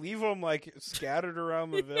 Yeah, they leave them scattered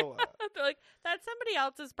around the villa. They're like, that's somebody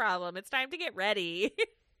else's problem. It's time to get ready.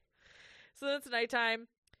 So then it's nighttime.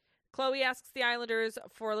 Chloe asks the Islanders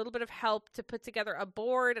for a little bit of help to put together a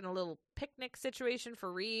board and a little picnic situation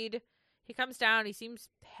for Reed. He comes down. He seems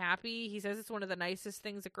happy. He says it's one of the nicest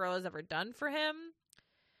things a girl has ever done for him.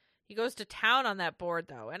 He goes to town on that board,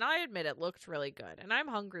 though, and I admit it looked really good. And I'm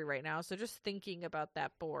hungry right now, so just thinking about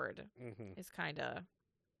that board is kind of...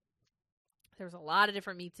 There's a lot of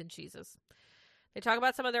different meats and cheeses. They talk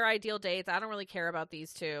about some of their ideal dates. I don't really care about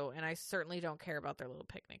these two, and I certainly don't care about their little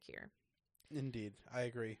picnic here. Indeed, I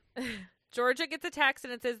agree. Georgia gets a text,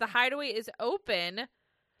 and it says the hideaway is open,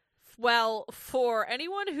 for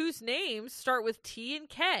anyone whose names start with T and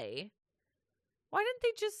K. Why didn't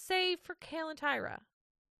they just say for Kale and Tyra?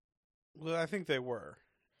 Well, I think they were,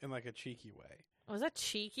 in a cheeky way. Was that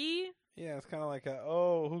cheeky? Yeah, it's kind of like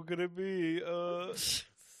who could it be? I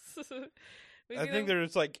think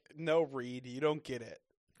there's no, Reed, you don't get it.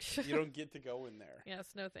 You don't get to go in there. Yes,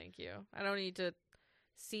 no thank you. I don't need to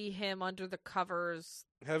see him under the covers.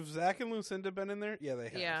 Have Zach and Lucinda been in there? Yeah, they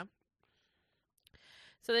have. Yeah.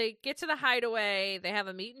 So they get to the hideaway. They have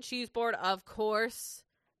a meat and cheese board, of course.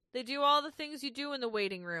 They do all the things you do in the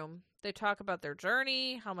waiting room. They talk about their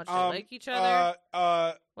journey, how much they like each other.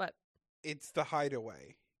 What? It's the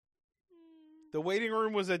hideaway. The waiting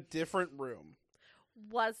room was a different room.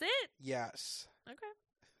 Was it? Yes. Okay.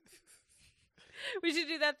 We should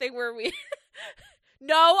do that thing where we...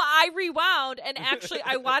 No, I rewound, and actually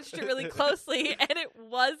I watched it really closely, and it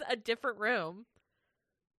was a different room.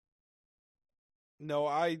 No,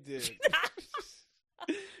 I did.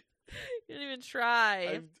 You didn't even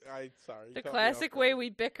try. I'm sorry. The classic way we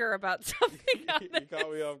bicker about something. You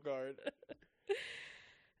caught me off guard.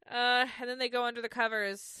 And then they go under the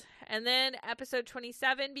covers. And then episode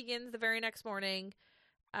 27 begins the very next morning.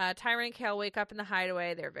 Tyra and Kale wake up in the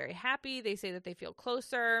hideaway. They're very happy. They say that they feel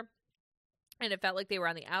closer. And it felt like they were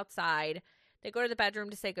on the outside. They go to the bedroom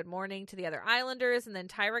to say good morning to the other Islanders. And then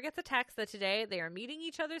Tyra gets a text that today they are meeting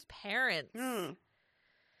each other's parents.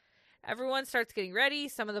 Everyone starts getting ready.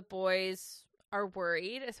 Some of the boys are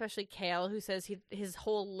worried, especially Kale, who says his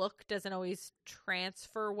whole look doesn't always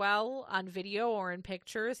transfer well on video or in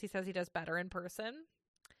pictures. He says he does better in person.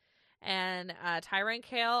 And Tyra and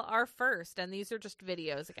Kale are first, and these are just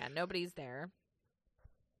videos again. Nobody's there.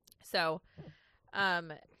 So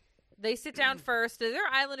they sit down first. The other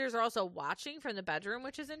Islanders are also watching from the bedroom,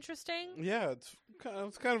 which is interesting. Yeah, it's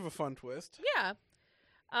kind of a fun twist. Yeah.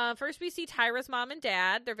 First, we see Tyra's mom and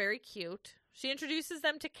dad. They're very cute. She introduces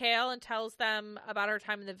them to Kale and tells them about her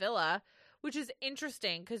time in the villa, which is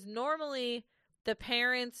interesting because normally the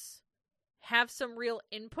parents have some real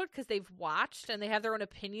input because they've watched and they have their own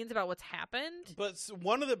opinions about what's happened. But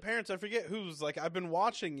one of the parents, I forget who's like, I've been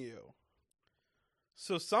watching you.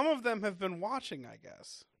 So some of them have been watching, I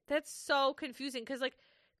guess. That's so confusing because like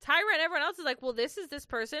Tyra and everyone else is like, well, this is this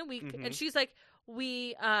person. And she's like,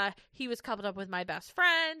 he was coupled up with my best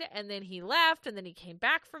friend and then he left and then he came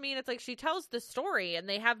back for me. And it's like, she tells the story and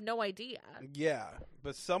they have no idea. Yeah.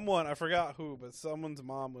 But someone, I forgot who, but someone's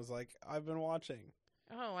mom was like, I've been watching.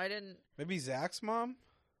 Oh, I didn't. Maybe Zach's mom?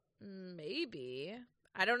 Maybe.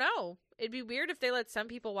 I don't know. It'd be weird if they let some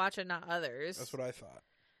people watch and not others. That's what I thought.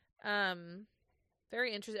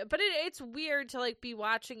 Very interesting. But it's weird to like be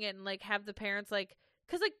watching it and like have the parents like,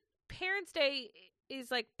 because like Parents' Day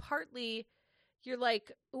is like partly you're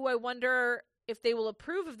like, oh, I wonder if they will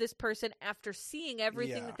approve of this person after seeing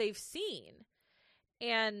everything that they've seen.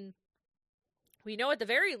 And we know at the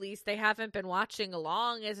very least they haven't been watching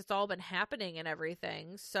along as it's all been happening and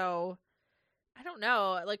everything. So I don't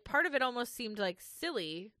know. Like part of it almost seemed like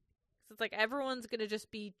silly. So it's like everyone's going to just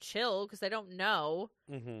be chill because they don't know.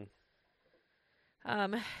 Mm-hmm.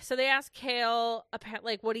 So they ask Kale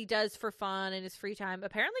like what he does for fun in his free time.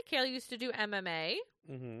 Apparently Kale used to do MMA.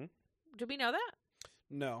 Mm-hmm. Did we know that?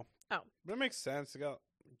 No. Oh. That makes sense. He got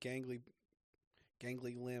gangly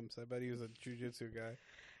limbs. I bet he was a jiu-jitsu guy.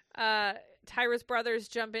 Tyra's brothers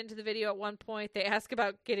jump into the video at one point. They ask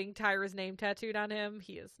about getting Tyra's name tattooed on him.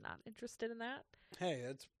 He is not interested in that. Hey,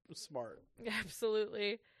 that's smart.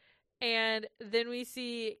 Absolutely. And then we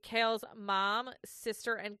see Kale's mom,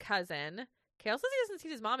 sister, and cousin. Kale says he hasn't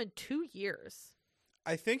seen his mom in 2 years.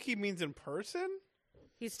 I think he means in person.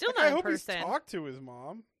 He's still like, not I in hope person. He's talked to his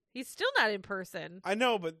mom. He's still not in person. I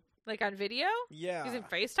know, but like on video. Yeah, he's in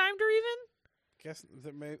FaceTimed or even. Guess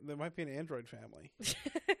there might be an Android family.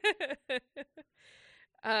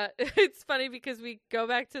 It's funny because we go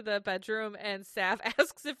back to the bedroom and Saf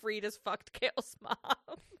asks if Reed has fucked Kale's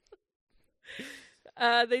mom.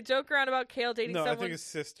 They joke around about Kale dating someone. No, I think his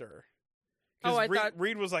sister. Oh, I thought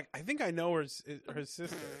Reed was like, I think I know her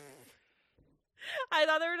sister. I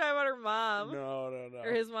thought they were talking about her mom. No.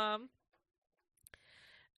 Or his mom.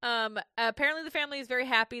 Apparently the family is very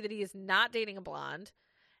happy that he is not dating a blonde.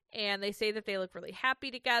 And they say that they look really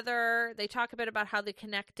happy together. They talk a bit about how they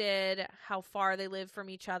connected, how far they live from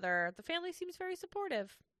each other. The family seems very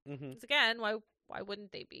supportive. Mm-hmm. Because again, why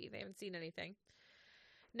wouldn't they be? They haven't seen anything.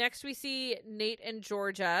 Next, we see Nate and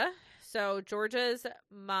Georgia. So Georgia's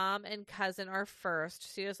mom and cousin are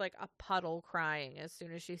first. She is like a puddle crying as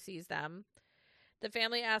soon as she sees them. The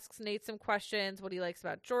family asks Nate some questions, what he likes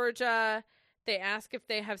about Georgia. They ask if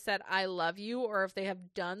they have said, I love you, or if they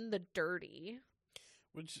have done the dirty.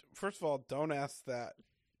 Which, first of all, don't ask that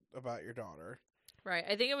about your daughter. Right.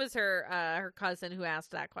 I think it was her cousin who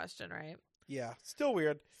asked that question, right? Yeah. Still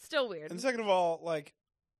weird. And second of all, like,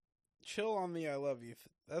 chill on the I love you.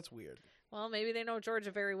 That's weird. Well, maybe they know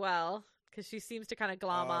Georgia very well because she seems to kind of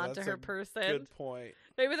glom onto her person. Good point.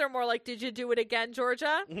 Maybe they're more like, did you do it again,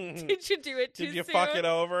 Georgia? Did you do it too soon? Did you fuck it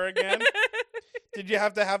over again? Did you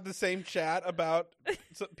have to have the same chat about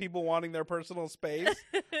people wanting their personal space?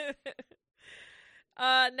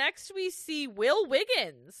 Next, we see Will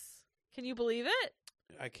Wiggins. Can you believe it?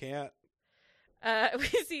 I can't. We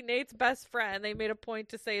see Nate's best friend. They made a point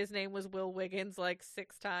to say his name was Will Wiggins like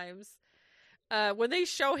 6 times. When they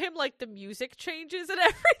show him, like, the music changes and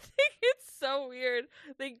everything, it's so weird.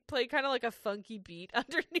 They play kind of like a funky beat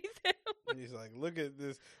underneath him. And he's like, look at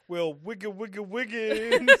this. Will Wiggins.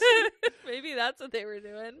 Maybe that's what they were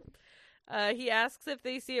doing. He asks if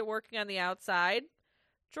they see it working on the outside.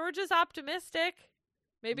 George is optimistic.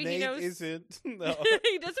 Maybe Nate he knows. Isn't. No.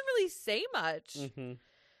 He doesn't really say much.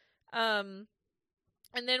 Mm-hmm.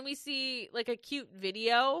 And then we see like a cute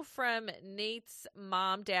video from Nate's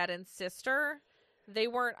mom, dad, and sister. They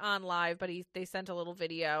weren't on live, but they sent a little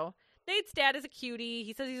video. Nate's dad is a cutie.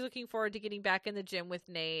 He says he's looking forward to getting back in the gym with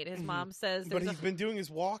Nate. His mom says, but he's been doing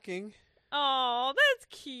his walking. Oh, that's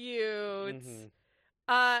cute.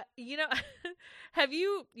 Mm-hmm. You know,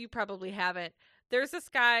 you probably haven't. There's this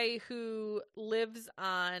guy who lives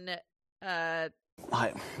on,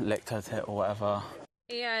 like, licked her tit or whatever.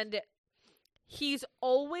 And he's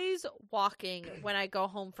always walking when I go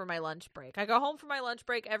home for my lunch break. I go home for my lunch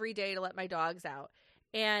break every day to let my dogs out.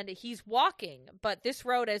 And he's walking, but this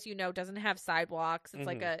road, as you know, doesn't have sidewalks. It's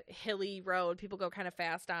like a hilly road. People go kind of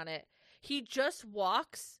fast on it. He just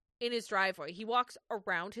walks in his driveway. He walks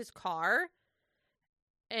around his car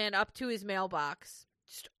and up to his mailbox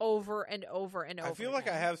just over and over and over. I feel like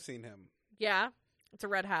I have seen him. Yeah? It's a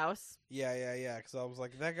red house. Yeah. Because I was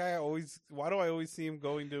like, that guy why do I always see him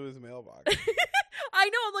going to his mailbox? I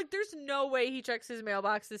know. I'm like, there's no way he checks his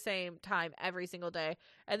mailbox the same time every single day.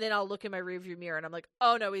 And then I'll look in my rearview mirror and I'm like,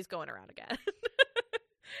 oh no, he's going around again.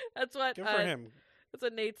 That's what. Good for him. That's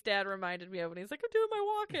what Nate's dad reminded me of when he's like, I'm doing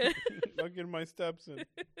my walking. I'm getting my steps in.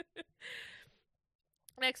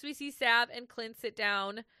 Next, we see Sav and Clint sit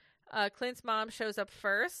down. Clint's mom shows up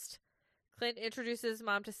first. Clint introduces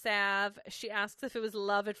mom to Sav. She asks if it was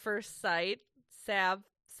love at first sight. Sav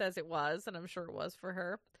says it was, and I'm sure it was for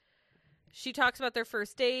her. She talks about their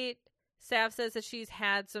first date. Sav says that she's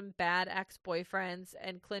had some bad ex-boyfriends,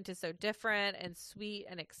 and Clint is so different and sweet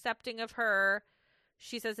and accepting of her.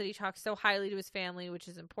 She says that he talks so highly to his family, which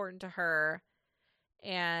is important to her.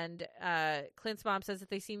 And Clint's mom says that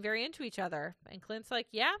they seem very into each other. And Clint's like,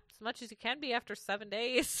 yeah, as much as you can be after 7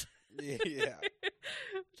 days. Yeah.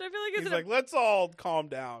 Which I feel like He's like, let's all calm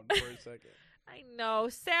down for a second. I know.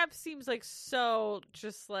 Sav seems like so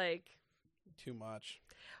just like... Too much.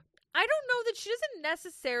 I don't know that she doesn't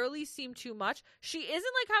necessarily seem too much. She isn't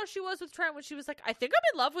like how she was with Trent when she was like, I think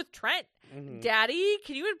I'm in love with Trent. Mm-hmm. Daddy,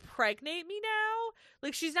 can you impregnate me now?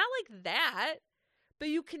 Like, she's not like that. But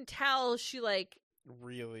you can tell she like...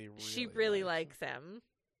 She really likes him.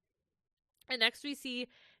 And next we see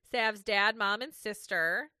Sav's dad, mom, and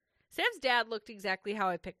sister. Sav's dad looked exactly how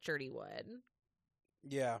I pictured he would.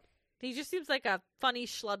 Yeah. He just seems like a funny,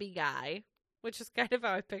 schlubby guy, which is kind of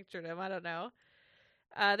how I pictured him. I don't know.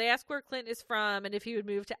 They ask where Clint is from and if he would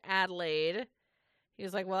move to Adelaide. He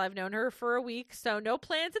was like, well, I've known her for a week, so no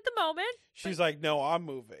plans at the moment. She's like, no, I'm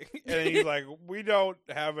moving. And he's like, we don't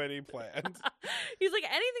have any plans. He's like,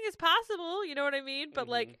 anything is possible, you know what I mean? But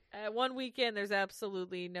like, one weekend, there's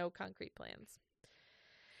absolutely no concrete plans.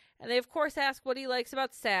 And they, of course, ask what he likes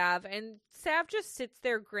about Sav. And Sav just sits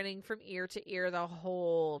there grinning from ear to ear the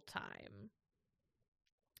whole time.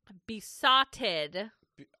 Besotted.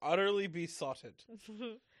 Utterly besotted.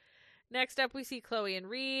 Next up, we see Chloe and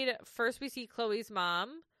Reed. First, we see Chloe's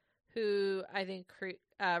mom, who I think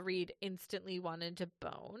Reed instantly wanted to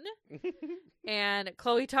bone. And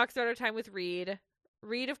Chloe talks about her time with Reed.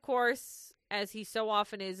 Reed, of course, as he so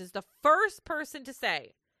often is the first person to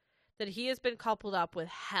say that he has been coupled up with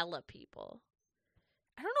hella people.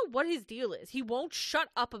 I don't know what his deal is. He won't shut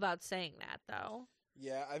up about saying that, though.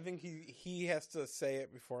 Yeah, I think he has to say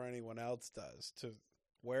it before anyone else does, to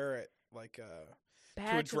wear it like to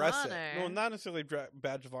address it. No, not necessarily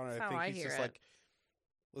badge of honor. That's I think how he's I just hear like,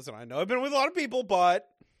 listen, I know I've been with a lot of people, but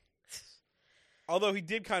although he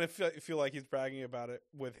did kind of feel like he's bragging about it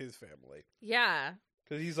with his family. Yeah.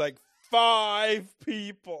 Because he's like, 5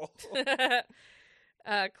 people.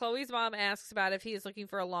 Chloe's mom asks about if he is looking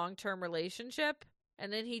for a long-term relationship,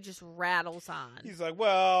 and then he just rattles on. He's like,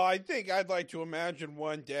 well, I think I'd like to imagine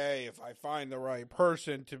one day if I find the right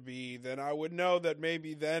person to be, then I would know that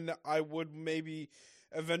maybe then I would maybe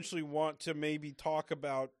eventually want to maybe talk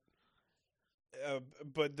about,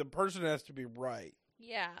 but the person has to be right.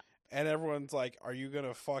 Yeah. And everyone's like, are you going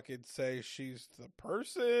to fucking say she's the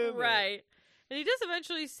person? Right. And he does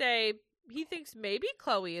eventually say he thinks maybe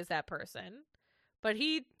Chloe is that person, but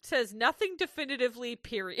he says nothing definitively,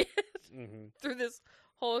 period, through this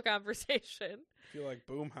whole conversation. I feel like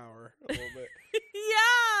Boomhauer a little bit.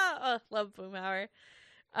 Yeah! Oh, love Boomhauer.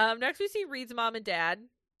 Next we see Reed's mom and dad.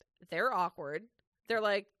 They're awkward. They're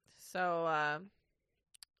like, so,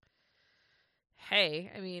 hey,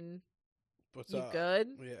 I mean, what's you up? good?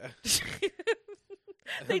 Yeah.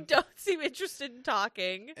 They don't seem interested in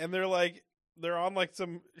talking. And they're on like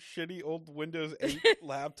some shitty old Windows 8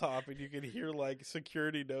 laptop, and you can hear like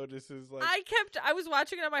security notices. Like, I was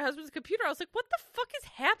watching it on my husband's computer. I was like, "What the fuck is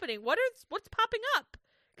happening? What's popping up?"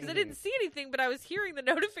 Because I didn't see anything, but I was hearing the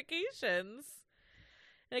notifications.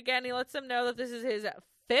 And again, he lets them know that this is his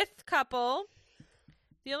 5th couple.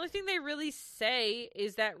 The only thing they really say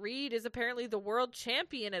is that Reed is apparently the world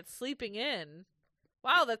champion at sleeping in.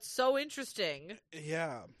 Wow, that's so interesting.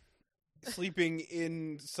 Yeah, sleeping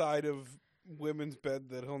inside of women's bed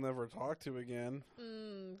that he'll never talk to again.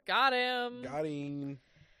 Got him. Got him.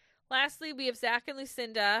 Lastly, we have Zach and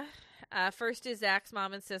Lucinda. First is Zach's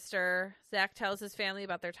mom and sister. Zach tells his family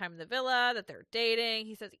about their time in the villa, that they're dating.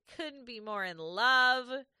 He says he couldn't be more in love.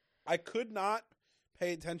 I could not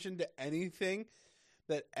pay attention to anything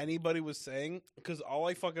that anybody was saying because all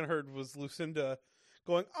I fucking heard was Lucinda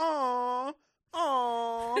going, "Aww,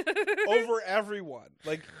 aww," over everyone.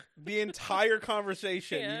 Like, the entire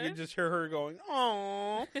conversation, you could just hear her going,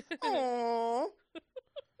 "Aww, aww."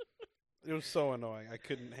 It was so annoying. I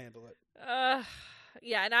couldn't handle it.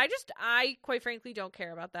 Yeah, and I quite frankly don't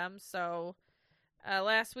care about them, so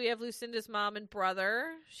Last, we have Lucinda's mom and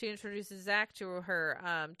brother. She introduces Zach to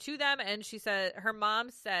them, and she said her mom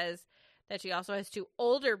says that she also has 2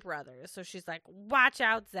 older brothers. So she's like, "Watch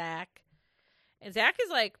out, Zach." And Zach is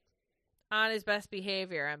like on his best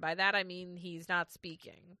behavior, and by that I mean he's not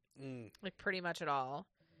speaking, like pretty much at all.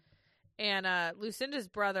 And Lucinda's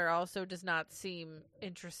brother also does not seem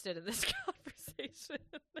interested in this conversation.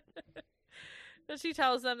 So she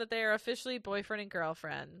tells them that they are officially boyfriend and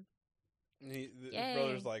girlfriend. The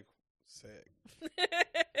brother's like, sick.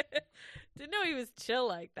 Didn't know he was chill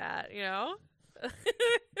like that, you know?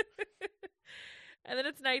 And then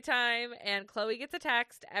it's nighttime, and Chloe gets a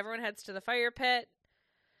text. Everyone heads to the fire pit.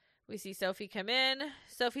 We see Sophie come in.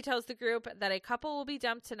 Sophie tells the group that a couple will be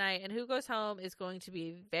dumped tonight, and who goes home is going to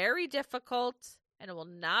be very difficult, and it will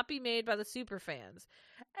not be made by the superfans.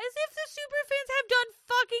 As if the superfans have done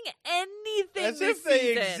fucking anything As this if they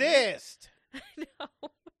season. exist. I know.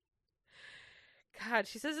 God,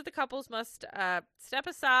 she says that the couples must step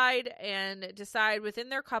aside and decide within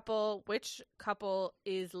their couple which couple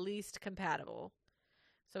is least compatible.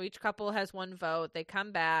 So each couple has 1 vote. They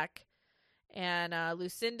come back, and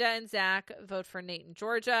Lucinda and Zach vote for Nate and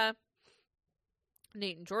Georgia.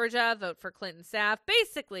 Nate and Georgia vote for Clinton Sav.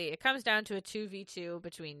 Basically, it comes down to a 2v2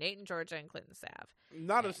 between Nate and Georgia and Clinton Sav.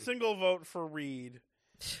 Not a single vote for Reed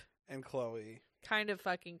and Chloe. Kind of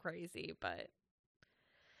fucking crazy, but...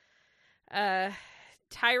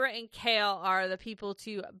 Tyra and Kale are the people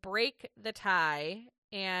to break the tie,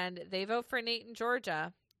 and they vote for Nate and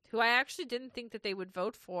Georgia, who I actually didn't think that they would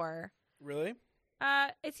vote for. Really?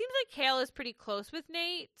 It seems like Kale is pretty close with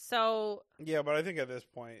Nate, so... Yeah, but I think at this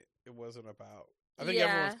point, it wasn't about... I think Yeah.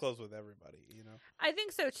 everyone's close with everybody, you know? I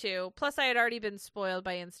think so, too. Plus, I had already been spoiled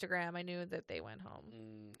by Instagram. I knew that they went home.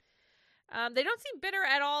 They don't seem bitter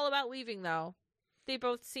at all about leaving, though. They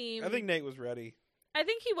both seem... I think Nate was ready. I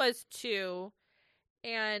think he was, too.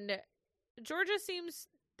 And Georgia seems...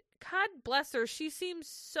 God bless her. She seems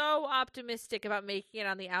so optimistic about making it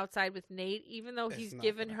on the outside with Nate, even though he's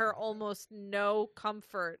given her happen. almost no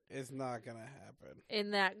comfort It's not gonna happen.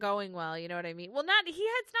 in that going well. You know what I mean? Well,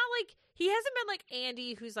 he hasn't been like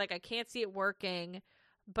Andy, who's like, I can't see it working.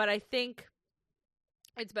 But I think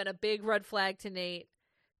it's been a big red flag to Nate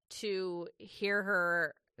to hear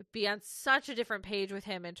her be on such a different page with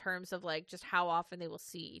him in terms of like just how often they will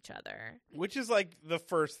see each other. Which is like the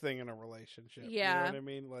first thing in a relationship. Yeah. You know what I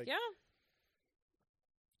mean? Like, Yeah.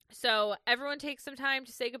 So everyone takes some time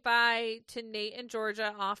to say goodbye to Nate and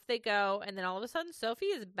Georgia. Off they go. And then all of a sudden, Sophie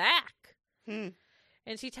is back. And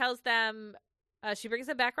she tells them, she brings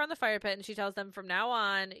them back around the fire pit, and she tells them from now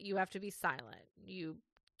on, you have to be silent. You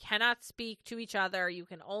cannot speak to each other. You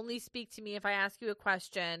can only speak to me if I ask you a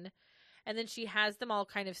question. And then she has them all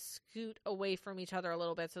kind of scoot away from each other a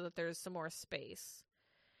little bit so that there's some more space.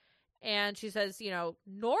 And she says, you know,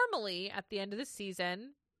 normally at the end of the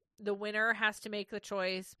season, the winner has to make the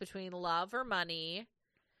choice between love or money.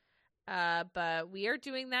 But we are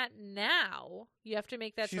doing that now. You have to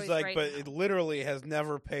make that choice right now. But it literally has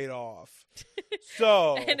never paid off.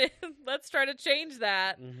 So. Let's try to change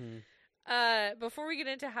that. Before we get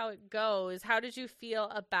into how it goes, how did you feel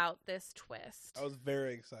about this twist? I was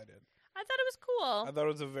very excited. I thought it was cool. I thought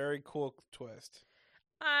it was a very cool twist.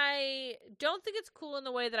 I don't think it's cool in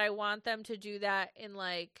the way that I want them to do that in,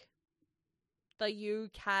 like, the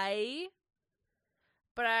UK.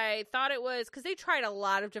 But I thought it was, because they tried a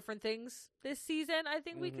lot of different things this season, I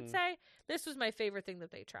think we could say. This was my favorite thing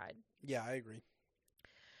that they tried. Yeah, I agree.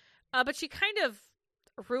 But she kind of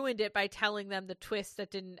ruined it by telling them the twist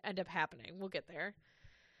that didn't end up happening. We'll get there.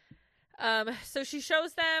 So she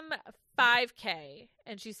shows them $5,000,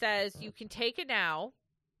 and she says, you can take it now.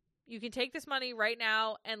 You can take this money right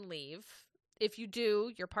now and leave. If you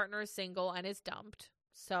do, your partner is single and is dumped.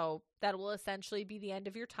 So that will essentially be the end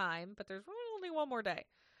of your time, but there's only one more day.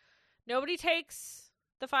 Nobody takes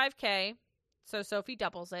the $5,000, so Sophie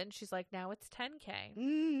doubles it, and she's like, now it's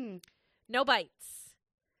 $10,000. No bites.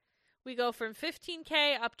 We go from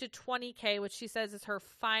 $15,000 up to $20,000, which she says is her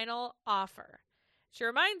final offer. She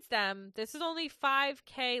reminds them this is only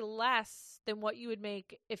 $5,000 less than what you would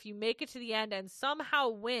make if you make it to the end and somehow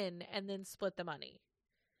win and then split the money.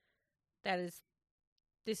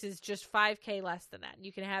 This is just $5,000 less than that.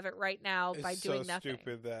 You can have it right now by doing nothing. It's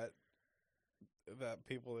so stupid that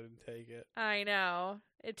people didn't take it. I know.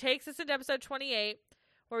 It takes us into episode 28,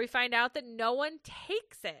 where we find out that no one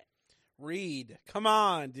takes it. Reed, come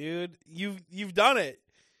on, dude. You've done it.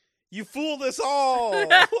 You fooled us all.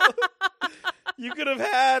 You could have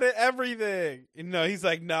had everything. No, he's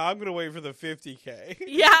like, no, I'm going to wait for the $50,000.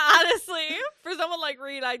 Yeah, honestly. For someone like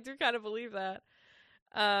Reed, I do kind of believe that.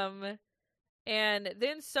 And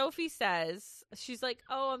then Sophie says, she's like,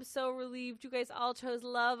 oh, I'm so relieved you guys all chose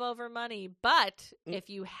love over money. But if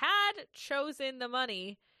you had chosen the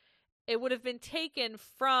money, it would have been taken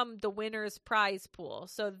from the winner's prize pool.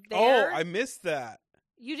 So there. Oh, I missed that.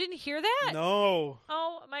 You didn't hear that? No.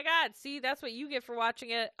 Oh, my God. See, that's what you get for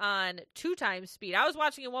watching it on 2 times speed. I was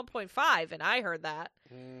watching it 1.5, and I heard that.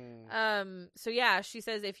 So, yeah, she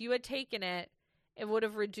says if you had taken it, it would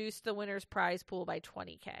have reduced the winner's prize pool by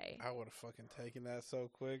 $20,000. I would have fucking taken that so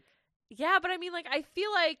quick. Yeah, but I mean, like, I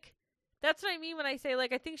feel like that's what I mean when I say,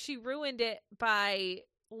 like, I think she ruined it by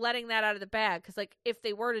letting that out of the bag. Because, like, if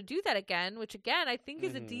they were to do that again, which, again, I think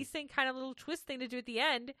is a decent kind of little twist thing to do at the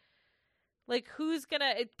end, like,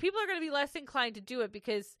 people are going to be less inclined to do it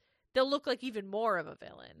because they'll look like even more of a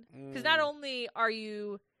villain. Because not only are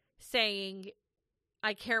you saying,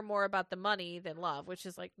 I care more about the money than love, which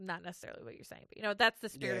is, like, not necessarily what you're saying. But, you know, that's the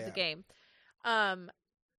spirit of the game.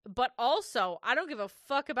 But also, I don't give a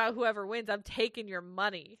fuck about whoever wins. I'm taking your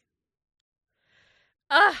money.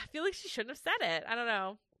 I feel like she shouldn't have said it. I don't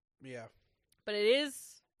know. Yeah. But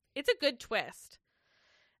it's a good twist.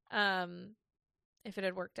 If it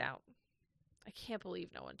had worked out. I can't believe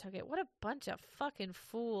no one took it. What a bunch of fucking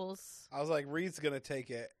fools. I was like, Reed's going to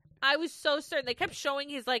take it. I was so certain. They kept showing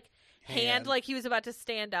his, like, hand like he was about to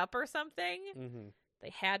stand up or something.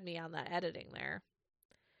 They had me on that editing there.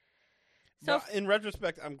 So in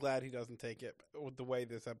retrospect, I'm glad he doesn't take it with the way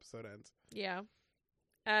this episode ends. Yeah.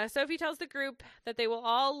 Sophie tells the group that they will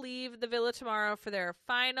all leave the villa tomorrow for their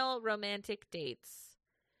final romantic dates.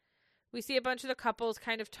 We see a bunch of the couples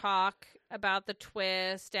kind of talk about the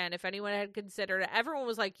twist, and if anyone had considered it, everyone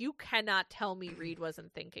was like, you cannot tell me Reed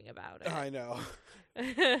wasn't thinking about it. I know.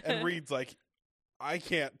 And Reed's like, I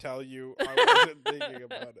can't tell you I wasn't thinking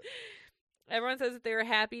about it. Everyone says that they were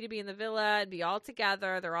happy to be in the villa and be all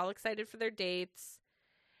together. They're all excited for their dates.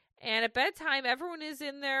 And at bedtime, everyone is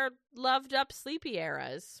in their loved up sleepy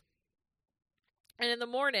eras. And in the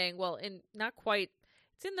morning, not quite,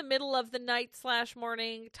 it's in the middle of the night /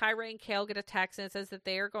 morning, Tyra and Kale get a text and it says that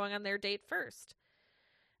they are going on their date first.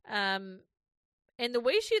 And the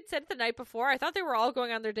way she had said it the night before, I thought they were all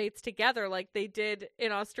going on their dates together like they did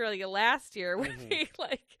in Australia last year, where they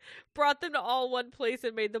like brought them to all one place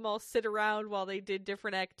and made them all sit around while they did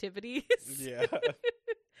different activities. Yeah.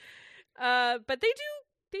 But they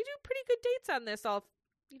do pretty good dates on this, all,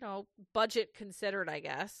 budget considered, I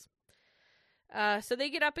guess. So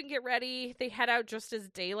they get up and get ready. They head out just as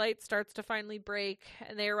daylight starts to finally break,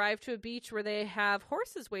 and they arrive to a beach where they have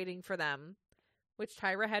horses waiting for them, which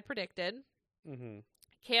Tyra had predicted.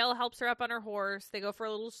 Kale helps her up on her horse. They go for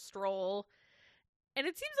a little stroll, and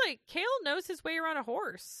it seems like Kale knows his way around a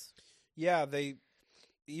horse. Yeah, they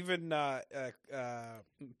even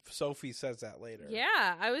Sophie says that later.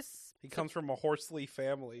 Yeah, He comes from a horsely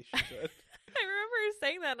family, she said. I remember her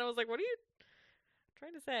saying that, and I was like, what are you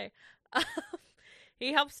trying to say?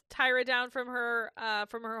 He helps Tyra down from her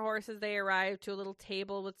horse as they arrive to a little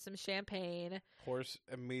table with some champagne. Horse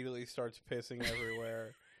immediately starts pissing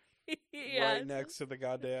everywhere. Yes. Right next to the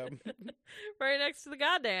goddamn. Right next to the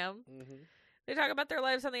goddamn. They talk about their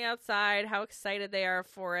lives on the outside, how excited they are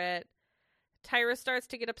for it. Tyra starts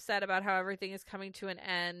to get upset about how everything is coming to an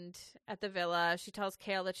end at the villa. She tells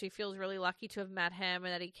Kale that she feels really lucky to have met him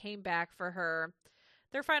and that he came back for her.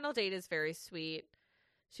 Their final date is very sweet.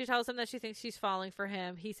 She tells him that she thinks she's falling for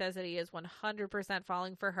him. He says that he is 100%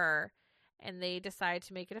 falling for her. And they decide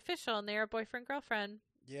to make it official, and they are boyfriend-girlfriend.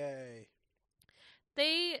 Yay.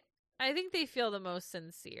 I think they feel the most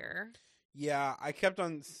sincere. Yeah, I kept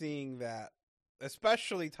on seeing that.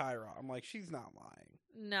 Especially Tyra. I'm like, she's not lying.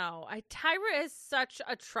 No. Tyra is such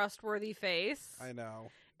a trustworthy face. I know.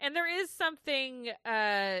 And there is something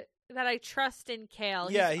that I trust in Kale.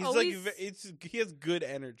 Yeah, he has good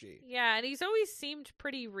energy. Yeah, and he's always seemed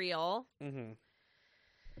pretty real.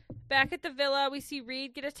 Back at the villa, we see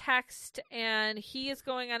Reed get a text, and he is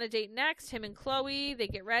going on a date next. Him and Chloe, they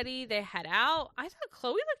get ready, they head out. I thought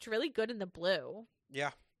Chloe looked really good in the blue.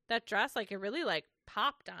 Yeah. That dress, it really,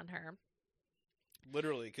 popped on her.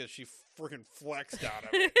 Literally, because she freaking flexed out of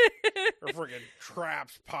it. Her freaking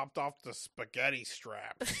traps popped off the spaghetti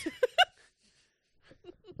straps.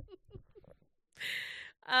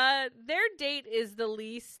 Their date is the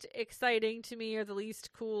least exciting to me, or the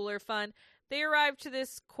least cool or fun. They arrive to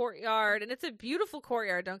this courtyard, and it's a beautiful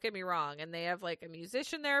courtyard, don't get me wrong. And they have, a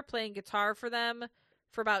musician there playing guitar for them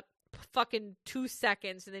for about fucking 2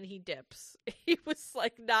 seconds, and then he dips. He was,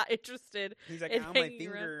 not interested. He's like, ow, my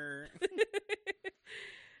finger.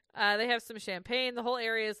 They have some champagne. The whole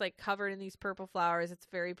area is, covered in these purple flowers. It's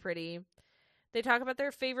very pretty. They talk about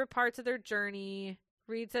their favorite parts of their journey.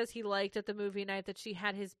 Reed says he liked at the movie night that she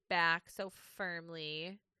had his back so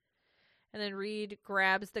firmly. And then Reed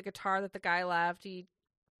grabs the guitar that the guy left. He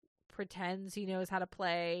pretends he knows how to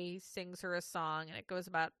play. He sings her a song, and it goes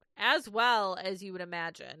about as well as you would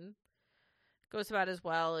imagine. Goes about as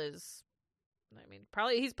well as, I mean,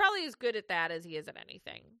 he's probably as good at that as he is at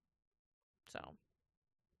anything. So,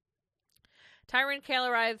 Tyra and Kale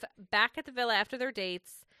arrive back at the villa after their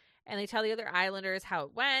dates, and they tell the other Islanders how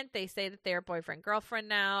it went. They say that they're boyfriend-girlfriend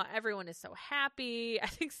now. Everyone is so happy. I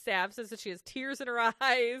think Sav says that she has tears in her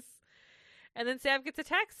eyes. And then Sav gets a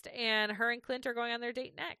text, and her and Clint are going on their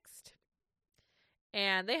date next.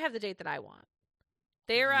 And they have the date that I want.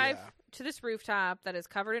 They arrive to this rooftop that is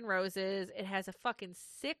covered in roses. It has a fucking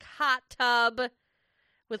sick hot tub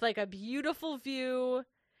with like a beautiful view.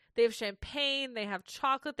 They have champagne. They have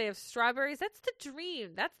chocolate. They have strawberries. That's the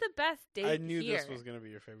dream. That's the best date. I knew here. this was going to be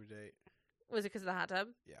your favorite date. Was it because of the hot tub?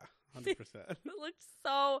 Yeah, 100%. It looked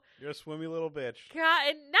so... You're a swimmy little bitch. God,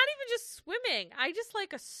 and not even just swimming. I just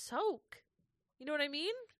like a soak. You know what I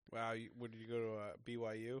mean? Wow, did you go to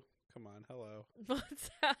BYU? Come on, hello. What's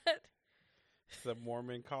that? The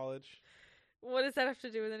Mormon college? What does that have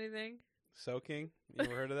to do with anything? Soaking? You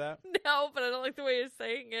ever heard of that? No, but I don't like the way you're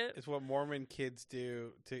saying it. It's what Mormon kids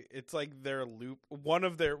do it's like their one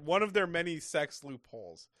of their many sex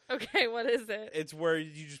loopholes. Okay, what is it? It's where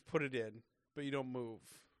you just put it in, but you don't move.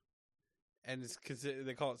 And it's cuz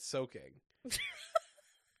they call it soaking.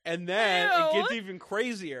 And then it gets even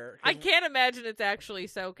crazier. I can't imagine it's actually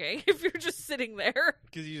soaking if you're just sitting there.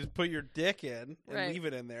 Because you just put your dick in and leave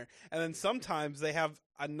it in there. And then sometimes they have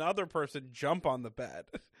another person jump on the bed.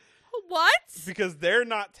 What? Because they're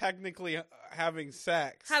not technically having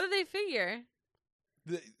sex. How do they figure?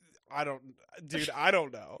 I don't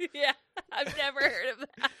know. Yeah, I've never heard of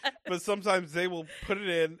that. But sometimes they will put it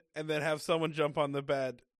in and then have someone jump on the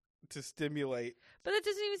bed to stimulate. But that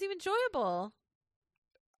doesn't even seem enjoyable.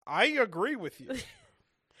 I agree with you.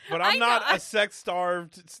 But I'm not a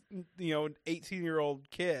sex-starved, 18-year-old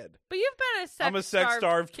kid. But you've been I'm a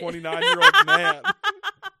sex-starved 29-year-old man.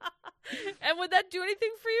 And would that do anything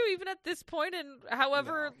for you, even at this point, and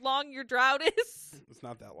however long your drought is? It's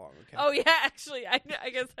not that long, okay? Oh, yeah, actually. I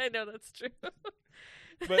guess I know that's true.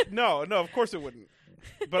 But no, of course it wouldn't.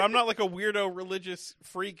 But I'm not like a weirdo religious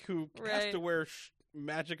freak who has to wear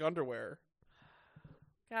magic underwear.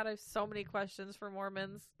 God, I have so many questions for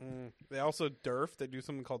Mormons. They also derf. They do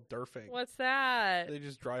something called derfing. What's that? They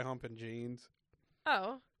just dry hump in jeans.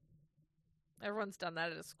 Oh. Everyone's done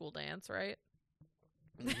that at a school dance, right?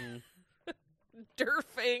 Mm-hmm.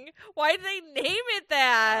 Derfing. Why did they name it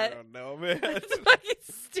that? I don't know, man. That's fucking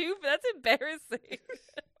stupid. That's embarrassing.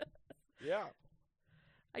 Yeah.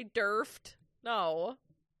 I derfed. No.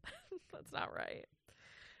 That's not right.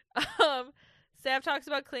 Sav talks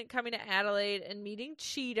about Clint coming to Adelaide and meeting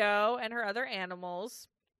Cheeto and her other animals.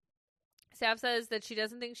 Sav says that she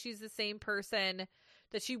doesn't think she's the same person,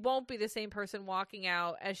 that she won't be the same person walking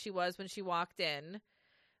out as she was when she walked in,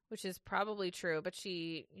 which is probably true. But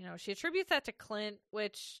she attributes that to Clint,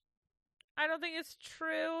 which I don't think is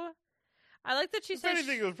true. I like that she says... I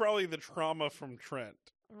think it was probably the trauma from Trent.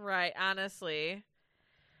 Right, honestly.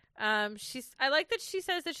 I like that she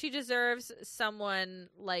says that she deserves someone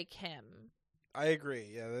like him. I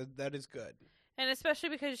agree. Yeah, that is good. And especially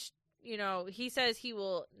because, he says he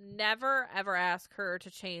will never, ever ask her to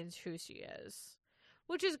change who she is,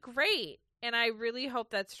 which is great. And I really hope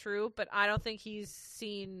that's true, but I don't think he's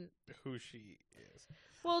seen who she is.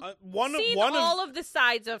 Well, seen all of the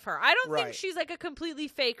sides of her. I don't think she's like a completely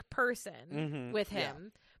fake person with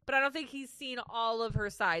him, but I don't think he's seen all of her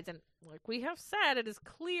sides. And like we have said, it is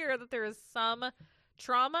clear that there is some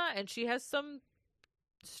trauma and she has some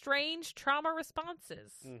strange trauma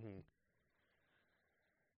responses.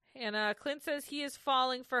 And Clint says he is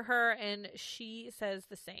falling for her, and she says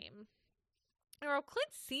the same.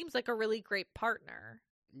 Clint seems like a really great partner.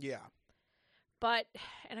 Yeah. But,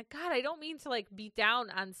 and God, I don't mean to like beat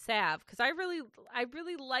down on Sav, because I really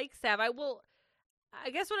like Sav. I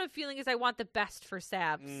guess what I'm feeling is I want the best for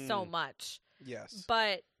Sav so much. Yes.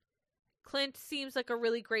 But Clint seems like a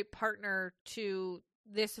really great partner to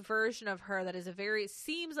this version of her that is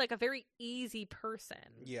seems like a very easy person.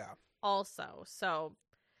 Yeah. Also. So,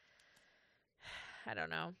 I don't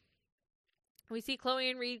know. We see Chloe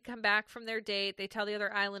and Reed come back from their date. They tell the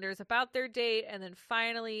other Islanders about their date. And then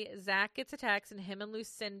finally, Zach gets a text and him and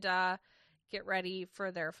Lucinda get ready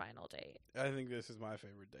for their final date. I think this is my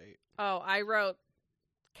favorite date. Oh, I wrote,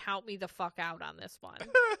 count me the fuck out on this one.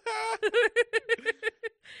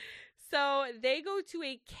 So they go to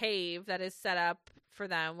a cave that is set up for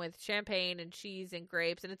them with champagne and cheese and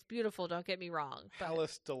grapes. And it's beautiful, don't get me wrong. But Hella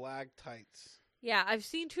stalactites. Yeah, I've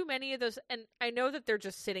seen too many of those, and I know that they're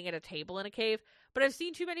just sitting at a table in a cave, but I've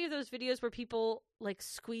seen too many of those videos where people, like,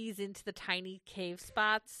 squeeze into the tiny cave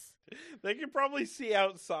spots. They can probably see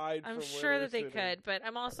outside. I'm from sure where that they're they sitting. could, but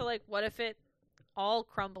I'm also like, what if it all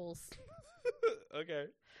crumbles? Okay.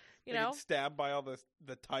 You They know? get stabbed by all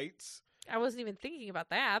the tights. I wasn't even thinking about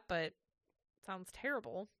that, but it sounds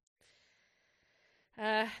terrible.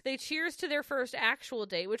 They cheers to their first actual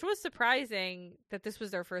date, which was surprising that this was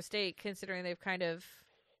their first date, considering they've kind of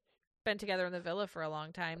been together in the villa for a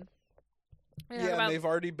long time. They talk Yeah, about- and they've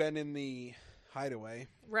already been in the hideaway.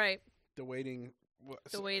 right. The waiting.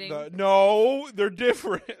 The waiting. No, they're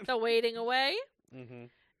different. The waiting away. Mm-hmm.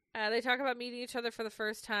 They talk about meeting each other for the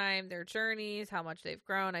first time, their journeys, how much they've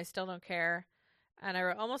grown. I still don't care. And I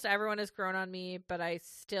wrote, almost everyone has grown on me, but I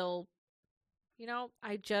still,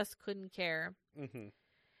 I just couldn't care. Mm-hmm.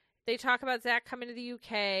 They talk about Zach coming to the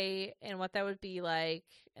UK and what that would be like.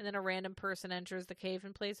 And then a random person enters the cave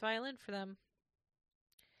and plays violin for them.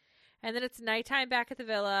 And then it's nighttime back at the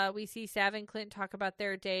villa. We see Sav and Clint talk about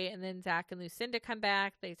their date. And then Zach and Lucinda come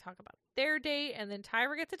back. They talk about their date. And then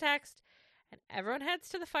Tyra gets a text. And everyone heads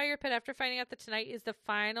to the fire pit after finding out that tonight is the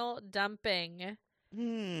final dumping.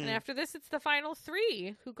 And after this, it's the final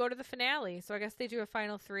 3 who go to the finale. So I guess they do a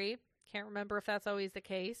final 3. Can't remember if that's always the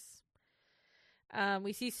case.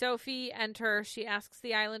 We see Sophie enter. She asks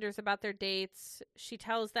the Islanders about their dates. She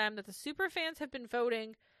tells them that the superfans have been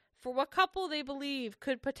voting for what couple they believe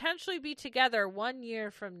could potentially be together 1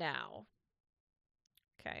 year from now.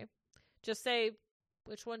 Okay. Just say,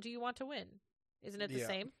 which one do you want to win? Isn't it the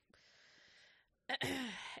same?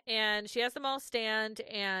 And she has them all stand,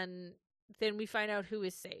 and then we find out who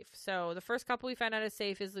is safe. So the first couple we find out is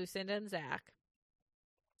safe is Lucinda and Zach.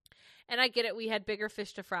 And I get it. We had bigger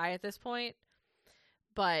fish to fry at this point,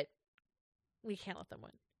 but we can't let them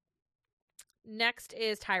win. Next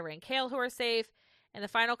is Tyra and Kale, who are safe. And the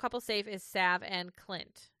final couple safe is Sav and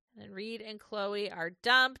Clint. And Reed and Chloe are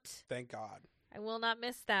dumped. Thank God. I will not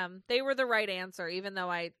miss them. They were the right answer, even though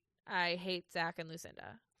I hate Zach and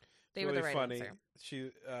Lucinda. They were the right funny.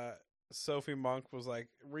 answer. Sophie Monk was like,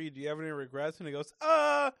 Reed, do you have any regrets? And he goes,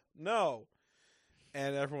 no.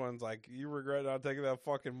 And everyone's like, you regret not taking that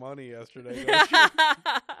fucking money yesterday, don't you?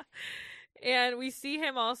 And we see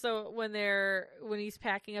him also when he's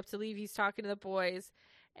packing up to leave, he's talking to the boys,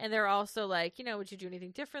 and they're also like, would you do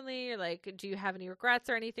anything differently? Or like, do you have any regrets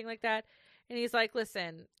or anything like that? And he's like,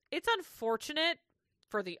 listen, it's unfortunate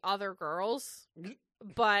for the other girls,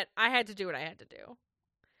 but I had to do what I had to do.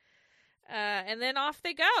 And then off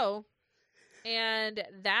they go. And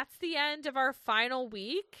that's the end of our final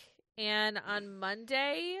week. And on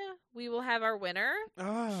Monday, we will have our winner.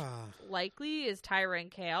 Likely is Tyra and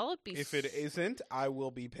Kale. If it isn't, I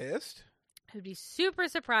will be pissed. I'd be super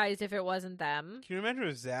surprised if it wasn't them. Can you imagine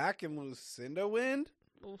if Zach and Lucinda win?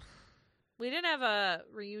 Oof. We didn't have a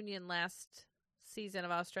reunion last season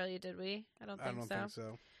of Australia, did we? I don't think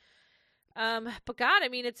so. But God, I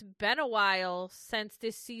mean, it's been a while since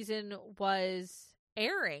this season was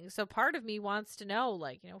airing. So part of me wants to know,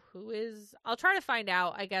 like, who is... I'll try to find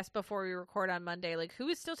out, I guess, before we record on Monday, like, who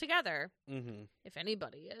is still together? Mm-hmm. If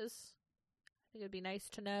anybody is. I think it'd be nice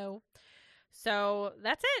to know. So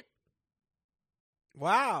that's it.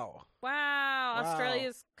 Wow.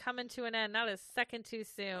 Australia's coming to an end. Not a second too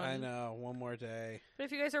soon. I know. One more day. But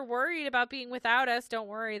if you guys are worried about being without us, don't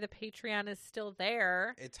worry. The Patreon is still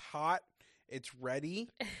there. It's hot. It's ready.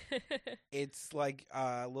 It's like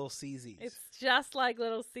Little Caesars. It's just like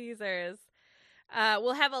Little Caesars.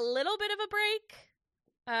 We'll have a little bit of a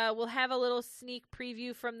break. We'll have a little sneak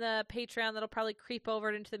preview from the Patreon that'll probably creep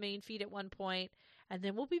over into the main feed at one point. And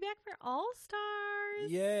then we'll be back for All-Stars.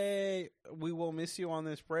 Yay. We will miss you on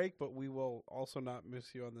this break, but we will also not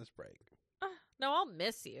miss you on this break. No, I'll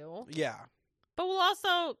miss you. Yeah. But we'll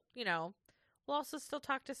also, we'll also still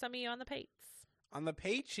talk to some of you on the Pates. On the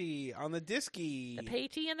Patey, on the Disky. The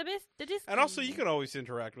Patey and the Disky. And also, you can always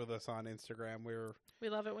interact with us on Instagram. We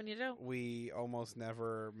love it when you do. We almost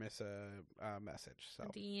never miss a message. So. A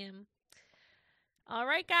DM. All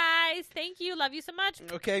right, guys. Thank you. Love you so much.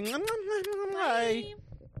 Okay. Bye.